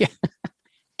anything.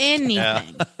 Anything. Yeah.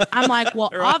 I'm like, well,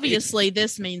 Right. obviously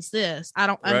this means this. I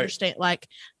don't Right. understand. Like,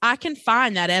 I can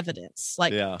find that evidence,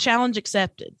 like challenge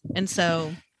accepted. And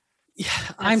so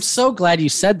I'm so glad you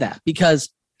said that, because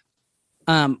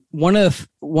one of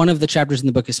the chapters in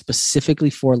the book is specifically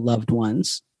for loved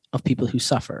ones of people who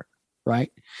suffer,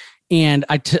 right? And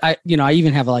I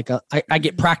even have I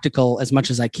get practical as much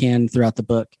as I can throughout the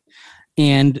book.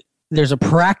 And there's a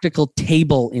practical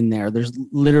table in there. There's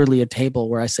literally a table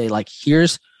where I say, like,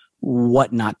 here's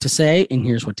what not to say and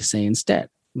here's what to say instead,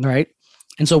 right?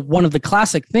 And so one of the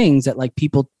classic things that like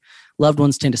loved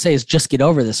ones tend to say is, just get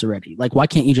over this already. Like, why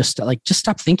can't you just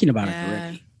stop thinking about it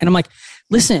already? And I'm like,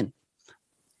 listen,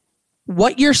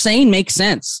 what you're saying makes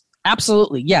sense.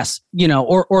 Absolutely. Yes.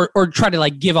 Or try to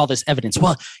like give all this evidence.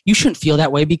 Well, you shouldn't feel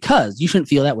that way because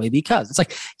it's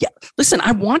like, yeah, listen,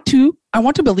 I want to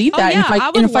believe that. Oh, yeah,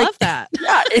 I would love that.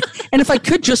 Yeah. And if I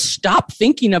could just stop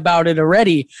thinking about it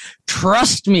already,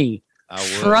 trust me, I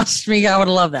would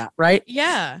love that. Right.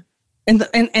 Yeah. And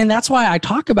that's why I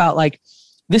talk about, like,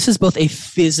 this is both a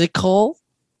physical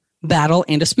battle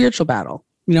and a spiritual battle.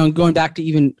 Going back to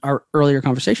even our earlier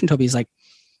conversation, Toby, is like,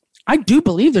 I do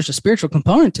believe there's a spiritual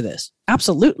component to this.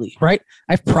 Absolutely. Right.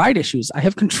 I have pride issues. I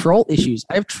have control issues.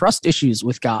 I have trust issues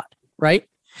with God. Right.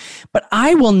 But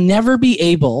I will never be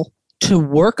able to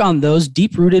work on those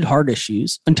deep-rooted heart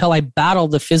issues until I battle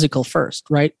the physical first.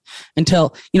 Right.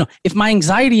 Until, if my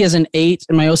anxiety is an 8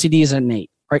 and my OCD is an 8,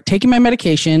 right. Taking my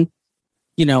medication,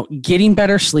 getting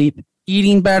better sleep,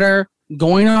 eating better,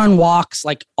 going on walks,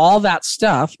 like all that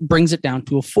stuff brings it down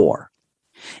to a 4.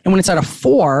 And when it's at a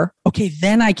 4, okay,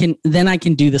 then I can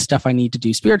do the stuff I need to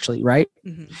do spiritually, right?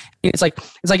 Mm-hmm. It's like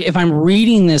if I'm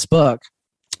reading this book,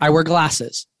 I wear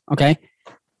glasses, okay?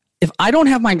 If I don't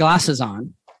have my glasses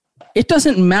on, it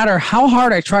doesn't matter how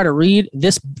hard I try to read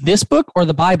this book or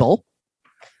the Bible,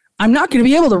 I'm not going to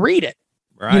be able to read it,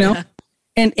 right?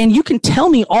 And you can tell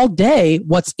me all day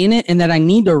what's in it and that I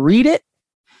need to read it,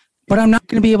 but I'm not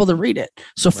going to be able to read it.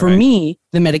 So for me,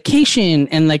 the medication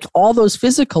and like all those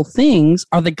physical things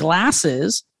are the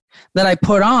glasses that I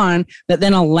put on that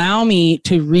then allow me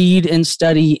to read and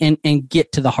study and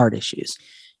get to the heart issues.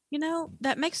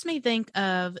 That makes me think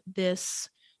of this,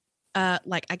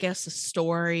 like, I guess a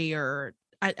story, or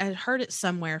I heard it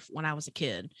somewhere when I was a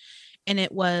kid. And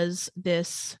it was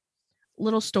this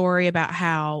little story about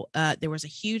how there was a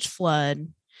huge flood,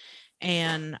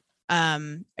 and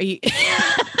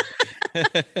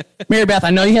Mary Beth, I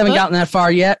know you haven't gotten that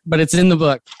far yet, but it's in the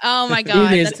book. Oh my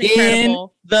God, that's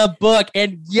incredible. In the book.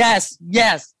 And yes.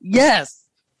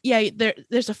 Yeah,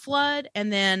 there's a flood,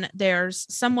 and then there's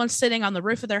someone sitting on the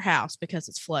roof of their house because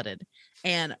it's flooded,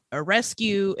 and a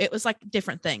rescue. It was like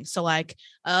different things. So like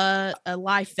a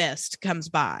life vest comes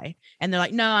by, and they're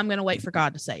like, "No, I'm going to wait for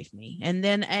God to save me." And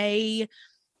then a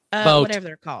boat, whatever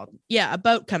they're called. Yeah, a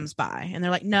boat comes by, and they're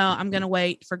like, "No, I'm going to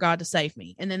wait for God to save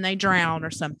me." And then they drown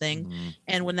or something. Mm-hmm.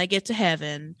 And when they get to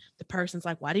heaven, the person's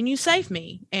like, "Why didn't you save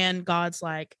me?" And God's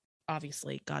like,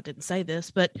 obviously God didn't say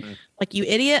this, but like, "You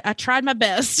idiot, I tried my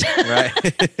best." Right.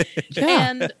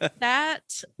 And that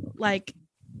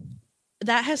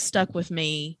has stuck with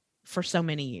me for so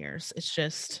many years. It's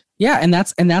just, yeah. And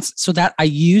that's so that I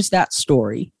use that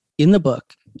story in the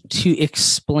book to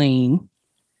explain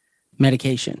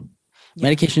medication. Yeah.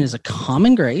 Medication is a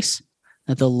common grace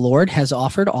that the Lord has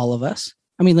offered all of us.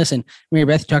 I mean, listen, Mary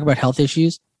Beth, you talk about health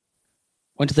issues.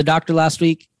 Went to the doctor last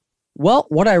week. Well,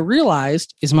 what I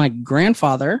realized is my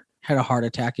grandfather had a heart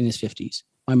attack in his 50s.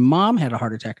 My mom had a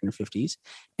heart attack in her 50s.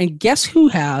 And guess who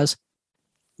has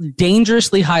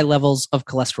dangerously high levels of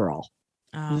cholesterol?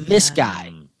 This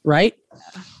guy, right?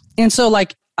 And so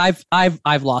like I've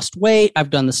lost weight, I've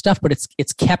done the stuff, but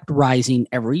it's kept rising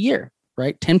every year,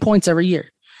 right? 10 points every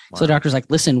year. Wow. So the doctor's like,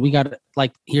 "Listen, we got to,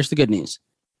 like, here's the good news.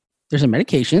 There's a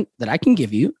medication that I can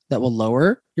give you that will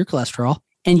lower your cholesterol,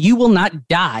 and you will not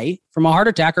die from a heart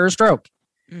attack or a stroke."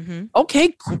 Mm-hmm.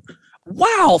 Okay.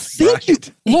 Wow. Thank you,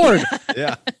 Lord.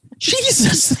 Yeah.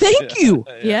 Jesus. Thank you.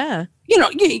 Yeah. you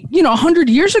know, 100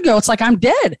 years ago, it's like I'm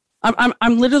dead.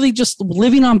 I'm literally just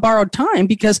living on borrowed time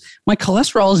because my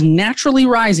cholesterol is naturally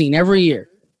rising every year,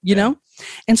 you know?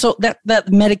 And so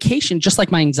that medication, just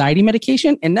like my anxiety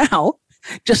medication, and now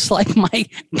just like my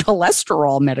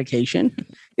cholesterol medication,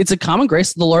 it's a common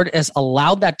grace. The Lord has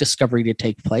allowed that discovery to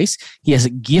take place. He has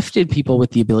gifted people with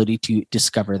the ability to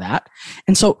discover that.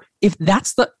 And so if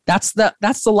that's the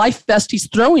life vest he's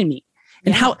throwing me,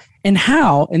 and how,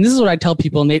 and this is what I tell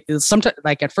people, and they sometimes,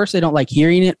 like, at first they don't like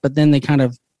hearing it, but then it kind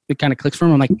of clicks for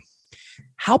them. I'm like,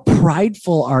 how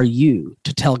prideful are you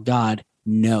to tell God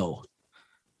no?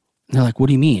 And they're like, what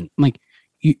do you mean? I'm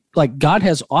like, God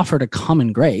has offered a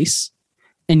common grace,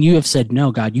 and you have said,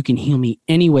 no, God, you can heal me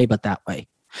any way but that way.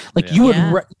 Like you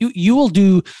will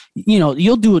do,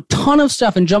 you'll do a ton of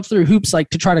stuff and jump through hoops, like,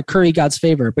 to try to curry God's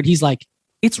favor. But he's like,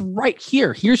 it's right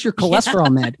here. Here's your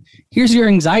cholesterol med. Here's your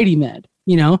anxiety med,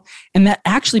 and that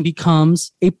actually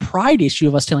becomes a pride issue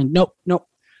of us telling, nope,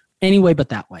 any way but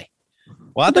that way.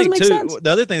 Well, I think too,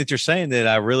 the other thing that you're saying that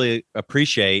I really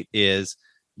appreciate is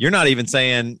you're not even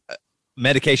saying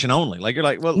medication only. Like, you're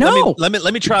like, well, no.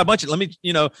 let me try a bunch of,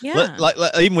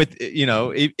 even with,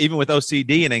 even with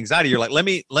OCD and anxiety, you're like,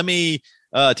 let me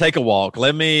take a walk.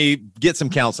 Let me get some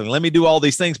counseling. Let me do all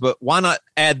these things, but why not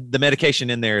add the medication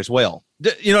in there as well?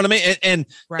 You know what I mean? And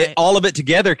all of it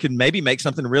together can maybe make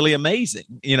something really amazing,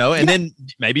 and then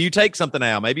maybe you take something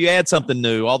out, maybe you add something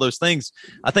new, all those things.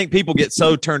 I think people get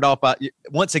so turned off by,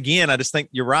 once again, I just think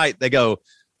you're right.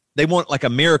 They want like a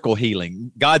miracle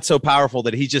healing. God's so powerful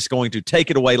that he's just going to take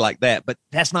it away like that. But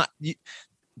that's not,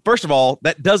 first of all,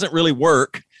 that doesn't really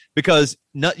work, because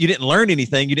you didn't learn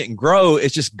anything. You didn't grow.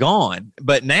 It's just gone.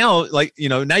 But now,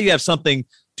 now you have something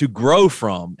to grow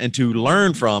from and to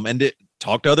learn from and to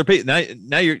talk to other people. Now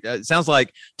it sounds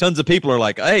like tons of people are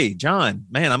like, hey, John,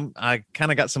 man,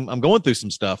 I'm going through some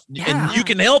stuff, and you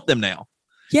can help them now.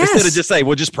 Yes. Instead of just say,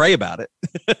 well, just pray about it.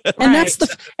 And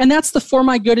that's the for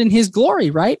my good and his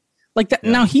glory, right? Like that.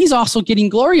 Yeah. Now he's also getting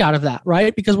glory out of that,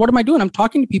 right? Because what am I doing? I'm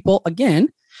talking to people, again,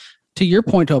 to your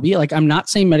point, Toby, like, I'm not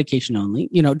saying medication only,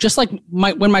 just like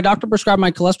when my doctor prescribed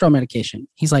my cholesterol medication,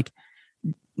 he's like,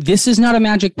 this is not a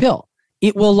magic pill.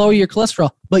 It will lower your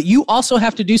cholesterol, but you also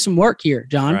have to do some work here,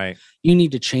 John. Right. You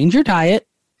need to change your diet.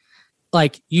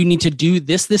 Like, you need to do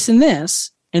this, this, and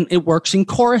this. And it works in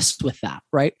chorus with that,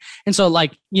 right? And so,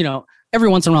 like, every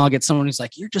once in a while I'll get someone who's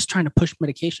like, you're just trying to push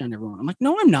medication on everyone. I'm like,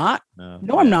 no, I'm not.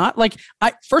 No, I'm not. Like,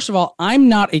 first of all, I'm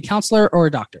not a counselor or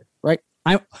a doctor, right?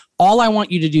 All I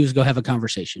want you to do is go have a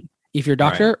conversation. If your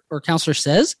doctor or counselor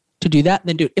says to do that,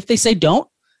 then do it. If they say don't,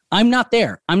 I'm not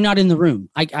there. I'm not in the room.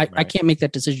 I can't make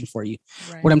that decision for you.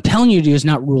 Right. What I'm telling you to do is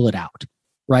not rule it out,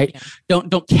 right? Yeah.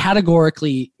 Don't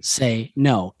categorically say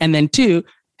no. And then two,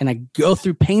 and I go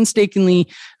through painstakingly,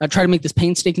 I try to make this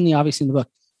painstakingly obvious in the book.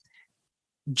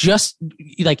 Just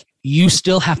like, you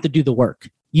still have to do the work.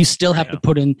 You still have to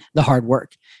put in the hard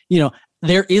work.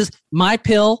 There is my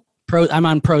pill. I'm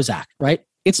on Prozac, right?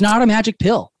 It's not a magic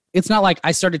pill. It's not like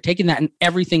I started taking that and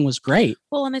everything was great.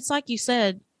 Well, and it's like you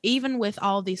said, even with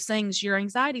all these things, your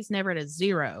anxiety is never at a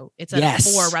 0. It's at a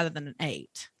 4 rather than an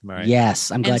 8. Right.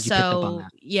 Yes. I'm glad you picked up on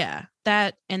that. Yeah.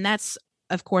 That's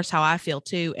of course how I feel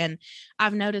too. And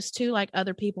I've noticed too, like,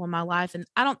 other people in my life, and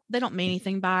they don't mean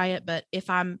anything by it, but if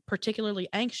I'm particularly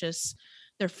anxious,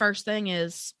 their first thing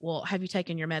is, well, have you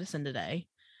taken your medicine today?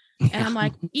 And I'm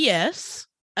like, yes.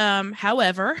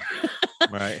 However,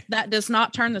 that does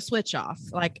not turn the switch off.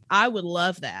 Like, I would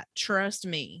love that. Trust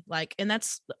me. Like, and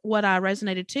that's what I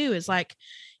resonated to, is like,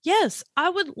 yes, I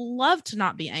would love to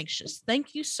not be anxious.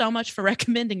 Thank you so much for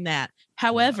recommending that.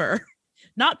 However,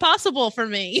 not possible for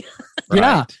me.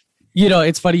 Yeah.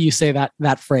 It's funny you say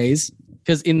that phrase,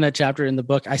 because in the chapter in the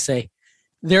book, I say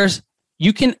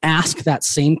you can ask that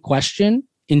same question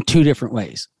in 2 different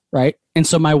ways. Right. And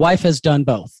so my wife has done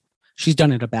both. She's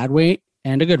done it a bad way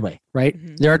and a good way. Right.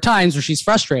 Mm-hmm. There are times where she's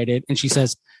frustrated and she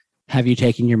says, have you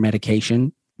taken your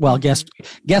medication? Well, guess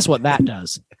what that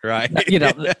does. Right.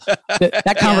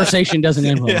 That conversation doesn't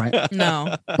end well. Right.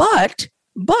 No.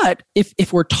 But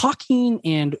if we're talking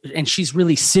and she's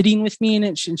really sitting with me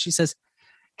and she says,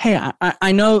 hey,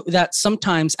 I know that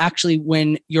sometimes actually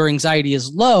when your anxiety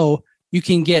is low, you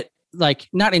can get, like,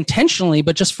 not intentionally,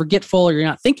 but just forgetful, or you're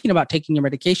not thinking about taking your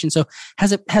medication. So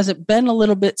has it been a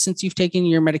little bit since you've taken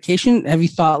your medication? Have you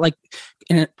thought, like,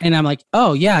 and I'm like,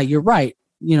 oh yeah, you're right.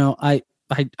 I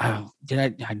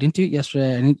didn't do it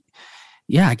yesterday.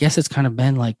 Yeah, I guess it's kind of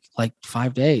been like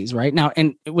 5 days, right? Now,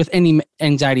 and with any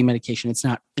anxiety medication, it's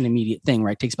not an immediate thing,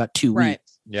 right? It takes about 2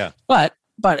 weeks. Yeah. But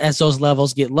as those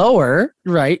levels get lower,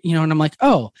 right? And I'm like,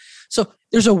 oh, so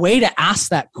there's a way to ask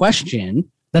that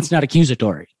question that's not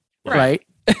accusatory, right?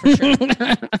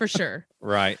 For sure.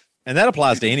 Right. And that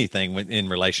applies to anything in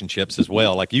relationships as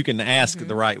well. Like you can ask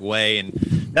the right way. And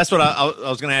that's what I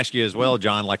was going to ask you as well,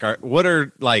 John. Like,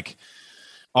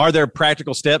 are there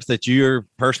practical steps that you're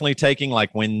personally taking?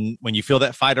 Like when you feel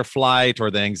that fight or flight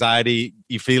or the anxiety,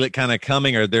 you feel it kind of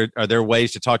coming, are there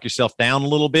ways to talk yourself down a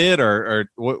little bit, or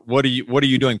what are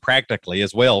you doing practically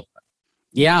as well?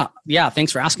 Yeah.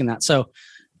 Thanks for asking that. So,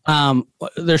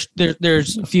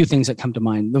 there's a few things that come to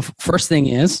mind. The first thing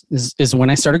is when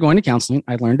I started going to counseling,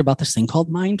 I learned about this thing called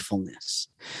mindfulness.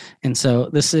 And so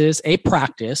this is a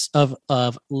practice of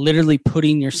literally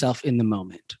putting yourself in the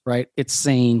moment, right? It's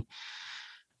saying,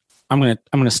 I'm going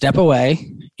to step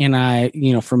away,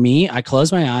 and for me, I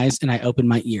close my eyes and I open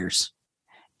my ears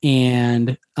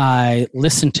and I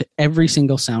listen to every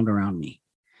single sound around me.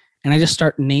 And I just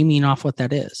start naming off what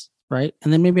that is, right?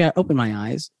 And then maybe I open my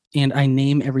eyes and I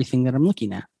name everything that I'm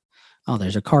looking at. Oh,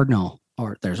 there's a cardinal,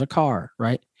 or there's a car,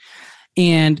 right?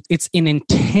 And it's an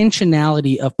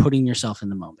intentionality of putting yourself in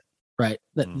the moment, right?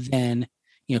 That then,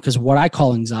 because what I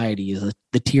call anxiety is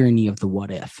the tyranny of the what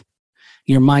if.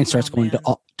 Your mind starts going to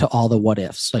all the what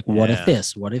ifs. Like, what if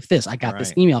this? What if this? I got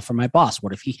this email from my boss.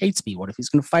 What if he hates me? What if he's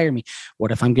going to fire me?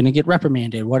 What if I'm going to get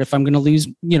reprimanded? What if I'm going to lose,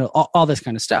 all this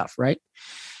kind of stuff, right?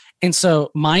 And so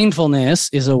mindfulness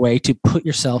is a way to put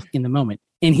yourself in the moment.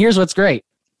 And here's what's great.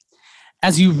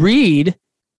 As you read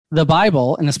the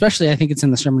Bible, and especially I think it's in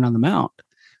the Sermon on the Mount,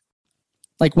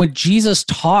 like when Jesus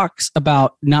talks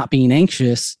about not being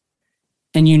anxious,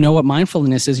 and you know what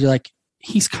mindfulness is, you're like,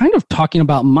 he's kind of talking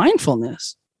about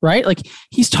mindfulness, right? Like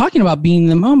he's talking about being in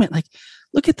the moment. Like,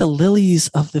 look at the lilies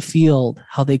of the field,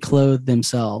 how they clothe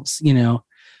themselves, and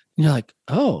you're like,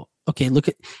 oh, okay, look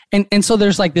at, and so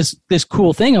there's like this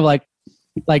cool thing of like,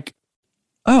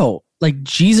 oh, like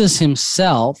Jesus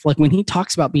himself, like when he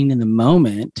talks about being in the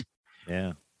moment,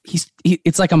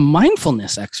 it's like a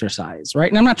mindfulness exercise,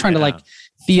 right? And I'm not trying to like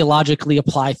theologically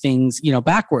apply things,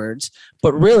 backwards,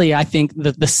 but really I think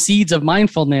that the seeds of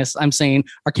mindfulness I'm saying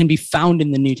can be found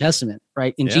in the New Testament,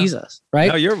 right? In Jesus, right?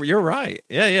 No, you're right.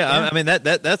 Yeah. I mean,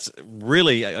 that's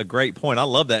really a great point. I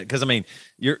love that because I mean,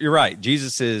 you're right.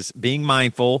 Jesus is being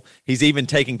mindful. He's even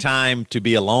taking time to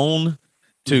be alone,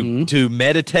 to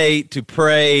meditate, to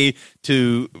pray,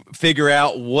 to figure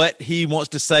out what he wants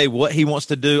to say, what he wants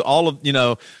to do, all of,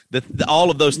 all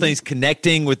of those things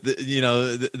connecting with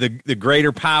the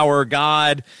greater power,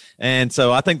 God. And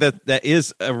so I think that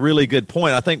is a really good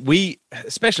point. I think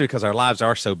especially because our lives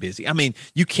are so busy. I mean,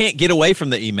 you can't get away from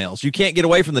the emails. You can't get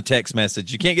away from the text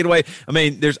message. You can't get away. I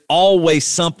mean, there's always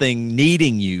something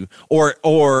needing you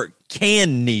or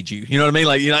can need you. You know what I mean?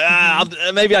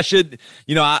 Like, maybe I should,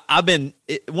 I've been,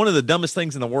 one of the dumbest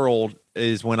things in the world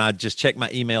is when I just check my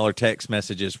email or text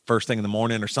messages first thing in the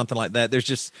morning or something like that. There's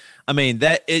just, I mean,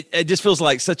 that it just feels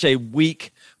like such a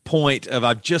weak point of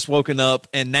I've just woken up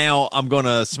and now I'm going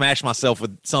to smash myself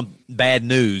with some bad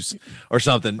news or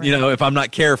something, if I'm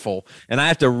not careful. And I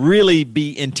have to really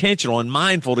be intentional and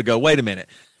mindful to go, wait a minute.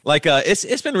 Like,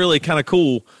 it's been really kind of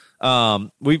cool.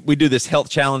 We do this health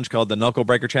challenge called the Knuckle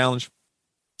Breaker Challenge.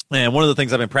 And one of the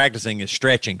things I've been practicing is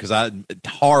stretching because it's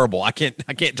horrible. I can't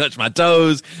touch my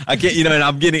toes. I can't, and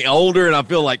I'm getting older and I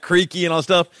feel like creaky and all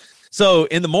stuff. So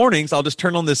in the mornings, I'll just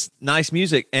turn on this nice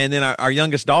music. And then our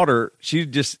youngest daughter, she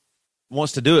just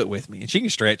wants to do it with me. And she can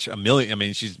stretch a million. I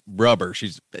mean, she's rubber.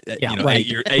 She's, 8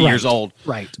 years old.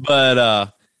 Right.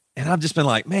 But, and I've just been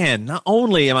like, man, not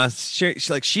only am I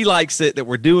she likes it that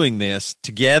we're doing this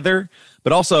together,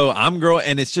 but also I'm growing,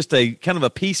 and it's just a kind of a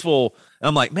peaceful.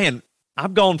 I'm like, man,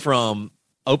 I've gone from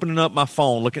opening up my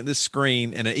phone, looking at this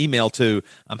screen and an email to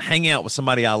I'm hanging out with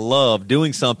somebody I love,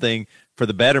 doing something for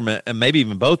the betterment, and maybe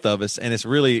even both of us. And it's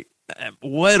really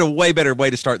what a way better way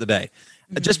to start the day.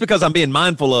 Just because I'm being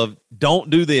mindful of don't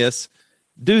do this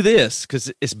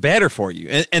because it's better for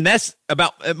you. And that's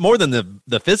about more than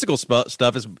the physical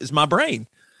stuff is my brain.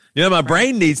 My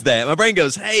brain needs that. My brain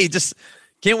goes, hey, just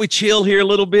can't we chill here a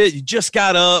little bit? You just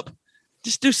got up.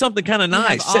 Just do something kind of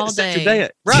nice. Set your day.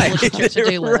 Right. Your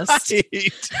to-do list.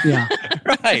 Right. Yeah.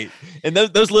 Right. And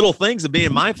those little things of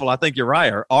being mindful, I think you're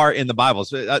right, are in the Bible.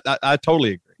 So I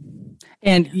totally agree.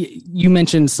 And you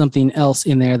mentioned something else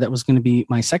in there that was going to be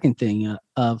my second thing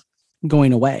of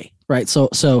going away. Right. So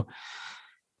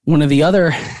one of the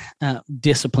other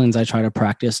disciplines I try to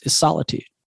practice is solitude,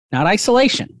 not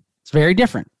isolation. It's very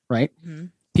different, right? Mm-hmm.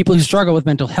 People who struggle with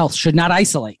mental health should not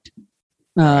isolate.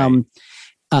 Right.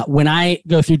 When I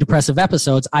go through depressive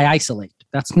episodes, I isolate.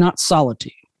 That's not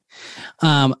solitude.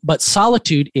 But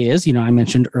solitude is, I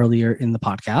mentioned earlier in the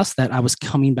podcast that I was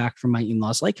coming back from my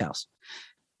in-laws' lake house.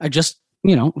 I just,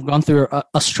 gone through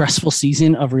a stressful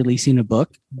season of releasing a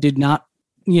book, did not,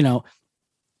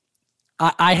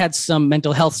 I had some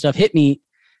mental health stuff hit me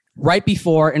right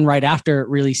before and right after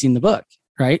releasing the book,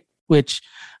 right? Which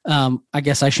I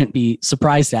guess I shouldn't be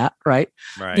surprised at, right?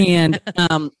 Right.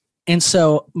 And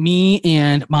so me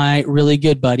and my really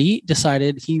good buddy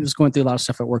decided, he was going through a lot of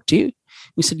stuff at work too.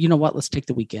 We said, you know what? Let's take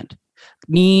the weekend.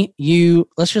 Me, you,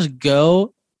 let's just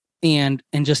go and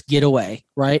just get away,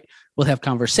 right? We'll have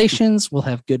conversations, we'll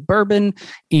have good bourbon,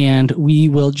 and we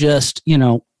will just,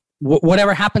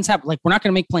 whatever happens, happen. Like, we're not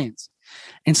going to make plans.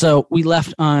 And so we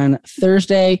left on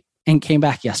Thursday and came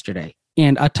back yesterday.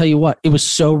 And I'll tell you what, it was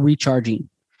so recharging.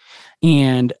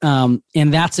 And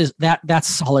that's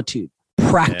solitude,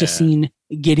 practicing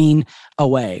getting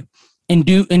away, and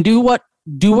do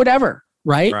whatever,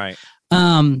 right? Right.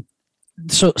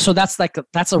 So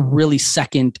that's a really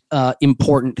second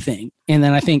important thing. And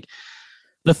then I think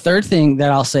the third thing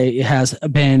that I'll say has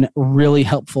been really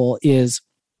helpful is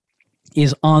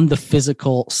on the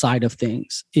physical side of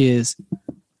things, is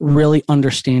really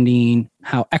understanding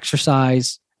how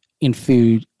exercise and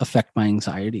food affect my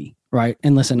anxiety, right?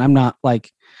 And listen, I'm not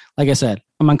like I said,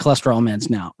 I'm on cholesterol meds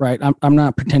now, right? I'm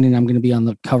not pretending I'm going to be on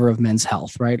the cover of Men's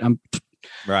Health, right? I'm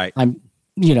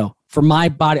for my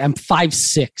body, I'm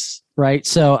 5'6", right?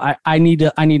 So I need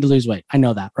to lose weight. I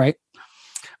know that, right?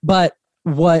 But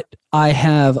what I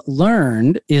have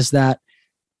learned is that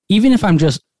even if I'm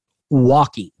just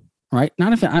walking, right?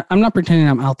 I'm not pretending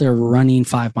I'm out there running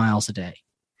 5 miles a day,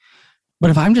 but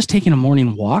if I'm just taking a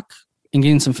morning walk and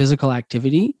getting some physical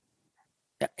activity,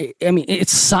 I mean,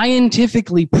 it's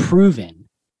scientifically proven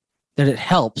that it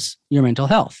helps your mental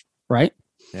health, right?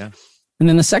 Yeah. And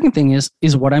then the second thing is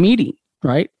what I'm eating,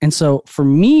 right? And so for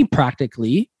me,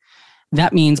 practically,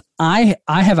 that means I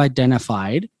have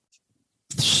identified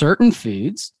certain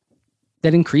foods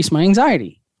that increase my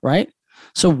anxiety, right?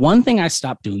 So one thing I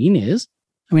stopped doing is,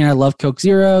 I love Coke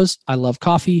Zeros, I love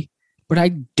coffee, but I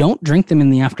don't drink them in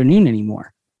the afternoon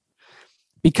anymore.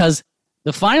 Because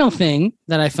the final thing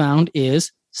that I found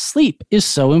is sleep is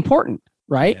so important,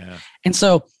 right? Yeah. And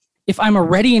so if I'm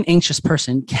already an anxious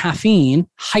person, caffeine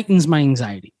heightens my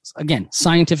anxiety. Again,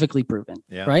 scientifically proven,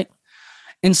 right?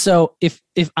 And so if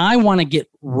I want to get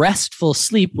restful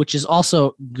sleep, which is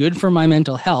also good for my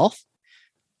mental health,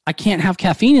 I can't have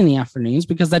caffeine in the afternoons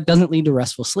because that doesn't lead to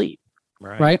restful sleep,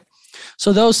 right?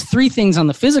 So those three things on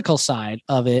the physical side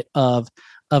of it, of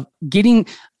getting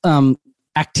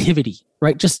activity,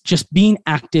 right? Just being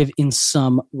active in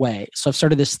some way. So I've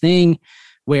started this thing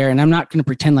where, and I'm not going to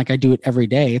pretend like I do it every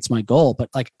day. It's my goal, but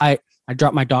like I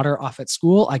drop my daughter off at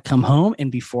school. I come home,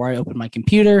 and before I open my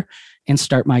computer and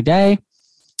start my day,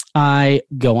 I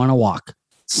go on a walk.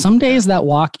 Some days that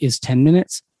walk is 10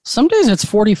 minutes. Some days it's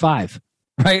 45,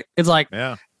 right? It's like,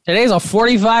 today's a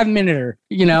 45-minute,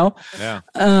 Yeah.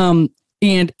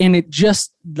 And it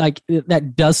just like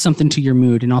that does something to your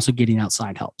mood, and also getting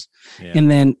outside helps. Yeah.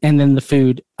 And then the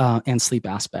food and sleep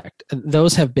aspect,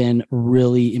 those have been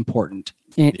really important.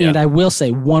 And I will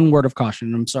say one word of caution,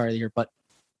 and I'm sorry here, but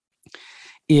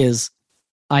is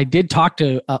I did talk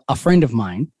to a friend of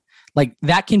mine. Like,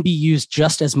 that can be used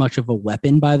just as much of a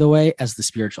weapon, by the way, as the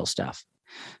spiritual stuff.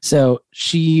 So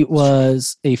she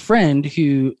was a friend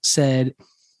who said,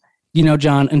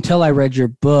 John, until I read your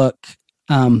book,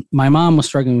 my mom was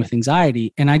struggling with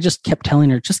anxiety, and I just kept telling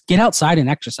her, just get outside and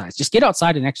exercise. Just get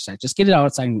outside and exercise. Just get it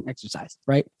outside and exercise,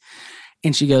 right?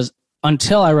 And she goes,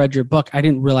 until I read your book, I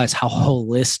didn't realize how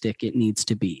holistic it needs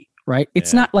to be, right?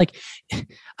 It's not like,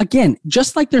 again,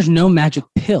 just like there's no magic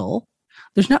pill,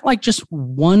 there's not like just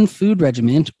one food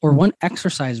regimen or one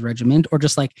exercise regimen, or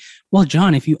just like, well,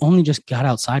 John, if you only just got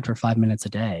outside for 5 minutes a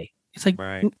day. It's like,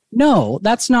 no,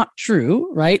 that's not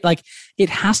true, right? Like, it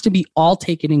has to be all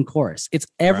taken in chorus. It's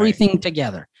everything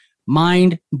together,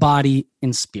 mind, body,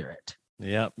 and spirit.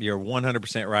 Yep, you're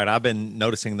 100% right. I've been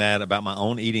noticing that about my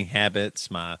own eating habits,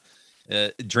 my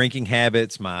drinking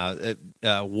habits, my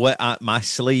my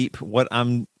sleep, what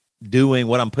I'm doing,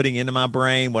 what I'm putting into my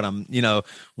brain,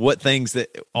 what things that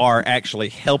are actually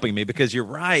helping me. Because you're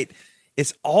right,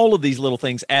 it's all of these little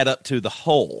things add up to the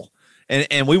whole.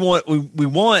 And we want,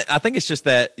 I think it's just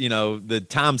that, the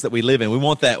times that we live in, we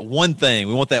want that one thing,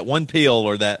 we want that one pill,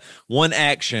 or that one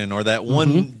action, or that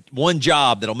one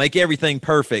job that'll make everything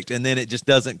perfect. And then it just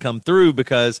doesn't come through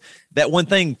because that one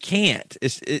thing can't.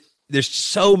 There's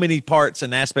so many parts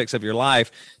and aspects of your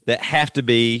life that have to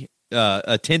be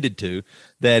attended to,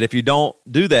 that if you don't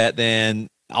do that, then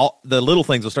all the little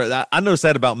things will start. I noticed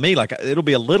that about me. Like, it'll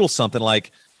be a little something,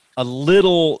 like a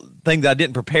little thing that I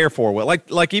didn't prepare for. Well,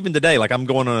 like even today, like I'm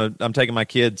taking my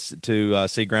kids to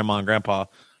see Grandma and Grandpa,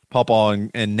 Pawpaw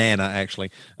and Nana,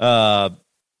 actually,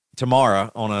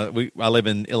 tomorrow I live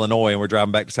in Illinois, and we're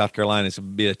driving back to South Carolina. It's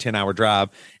going to be a 10-hour drive.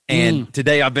 And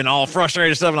today I've been all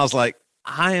frustrated and stuff. And I was like,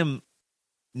 I am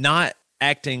not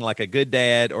acting like a good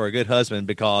dad or a good husband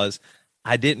because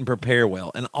I didn't prepare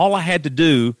well. And all I had to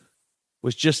do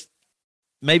was just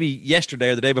maybe yesterday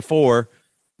or the day before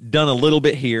done a little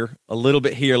bit here, a little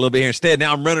bit here, a little bit here. Instead,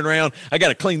 now I'm running around. I got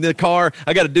to clean the car.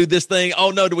 I got to do this thing. Oh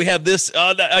no, do we have this?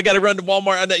 I got to run to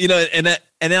Walmart. You know, and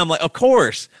now I'm like, of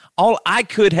course, all I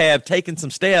could have taken some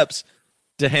steps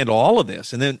to handle all of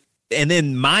this, and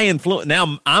then my influence.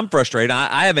 Now I'm frustrated.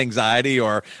 I have anxiety,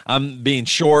 or I'm being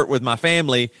short with my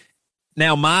family.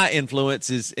 Now my influence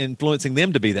is influencing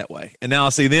them to be that way, and now I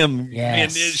see them being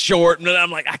short, and I'm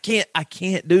like, I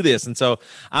can't do this. And so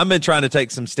I've been trying to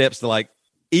take some steps to, like,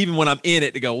 even when I'm in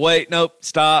it, to go, wait, nope,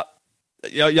 stop.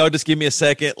 Y'all just give me a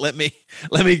second. Let me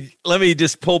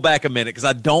just pull back a minute, because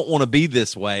I don't want to be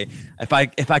this way. If I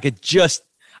could just,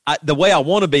 the way I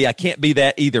want to be, I can't be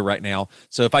that either right now.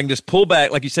 So if I can just pull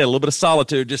back, like you said, a little bit of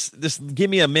solitude, just give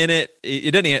me a minute.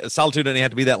 Solitude doesn't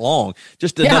have to be that long,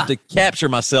 just enough to capture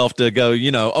myself to go,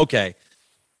 okay,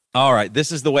 all right,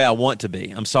 this is the way I want to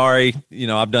be. I'm sorry,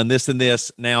 I've done this and this.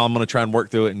 Now I'm going to try and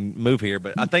work through it and move here.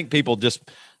 But I think people just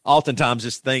oftentimes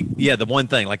just think, the one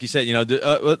thing, like you said,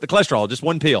 the cholesterol, just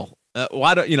one pill.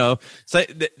 Why don't say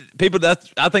people? I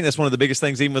think that's one of the biggest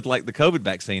things, even with like the COVID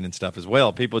vaccine and stuff as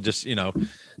well. People just,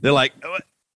 they're like,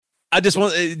 I just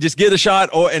want just get a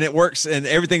shot, and it works, and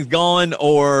everything's gone,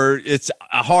 or it's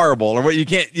horrible, or what you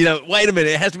can't. Wait a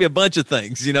minute, it has to be a bunch of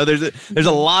things. There's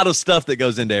a lot of stuff that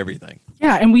goes into everything.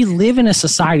 Yeah, and we live in a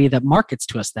society that markets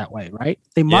to us that way, right?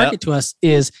 They market to us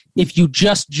is if you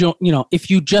just join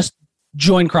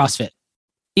CrossFit,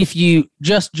 if you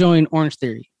just join Orange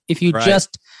Theory, if you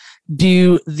just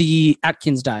do the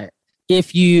Atkins diet,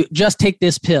 if you just take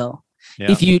this pill,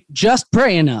 if you just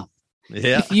pray enough,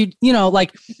 if you,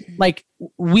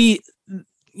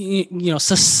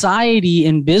 society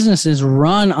and businesses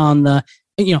run on the,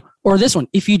 or this one,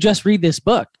 if you just read this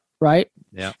book, right?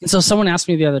 Yeah. And so someone asked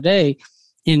me the other day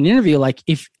in an interview, like,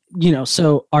 if,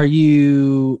 so are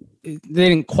you, they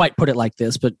didn't quite put it like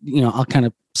this, but, I'll kind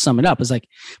of sum it up. It's like,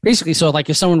 basically, so like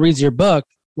if someone reads your book,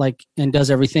 like, and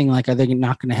does everything, like, are they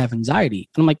not going to have anxiety?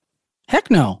 And I'm like, heck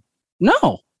no.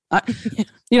 The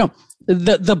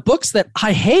books that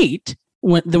I hate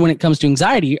when it comes to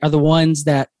anxiety are the ones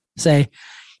that say,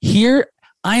 here,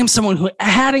 I am someone who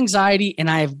had anxiety and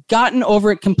I have gotten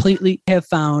over it completely, have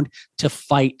found to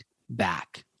fight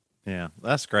back. Yeah,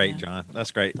 that's great, John.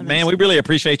 That's great. Man, we really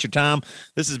appreciate your time.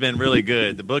 This has been really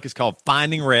good. The book is called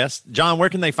Finding Rest. John, where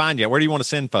can they find you? Where do you want to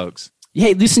send folks?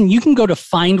 Hey, listen, you can go to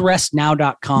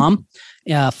findrestnow.com.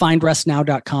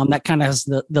 Findrestnow.com. That kind of has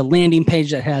the landing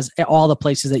page that has all the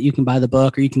places that you can buy the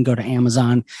book, or you can go to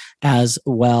Amazon as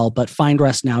well. But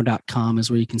findrestnow.com is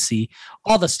where you can see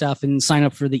all the stuff and sign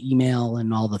up for the email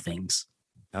and all the things.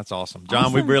 That's awesome.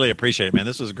 John, we really appreciate it, man.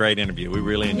 This was a great interview. We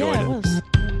really enjoyed it. Was.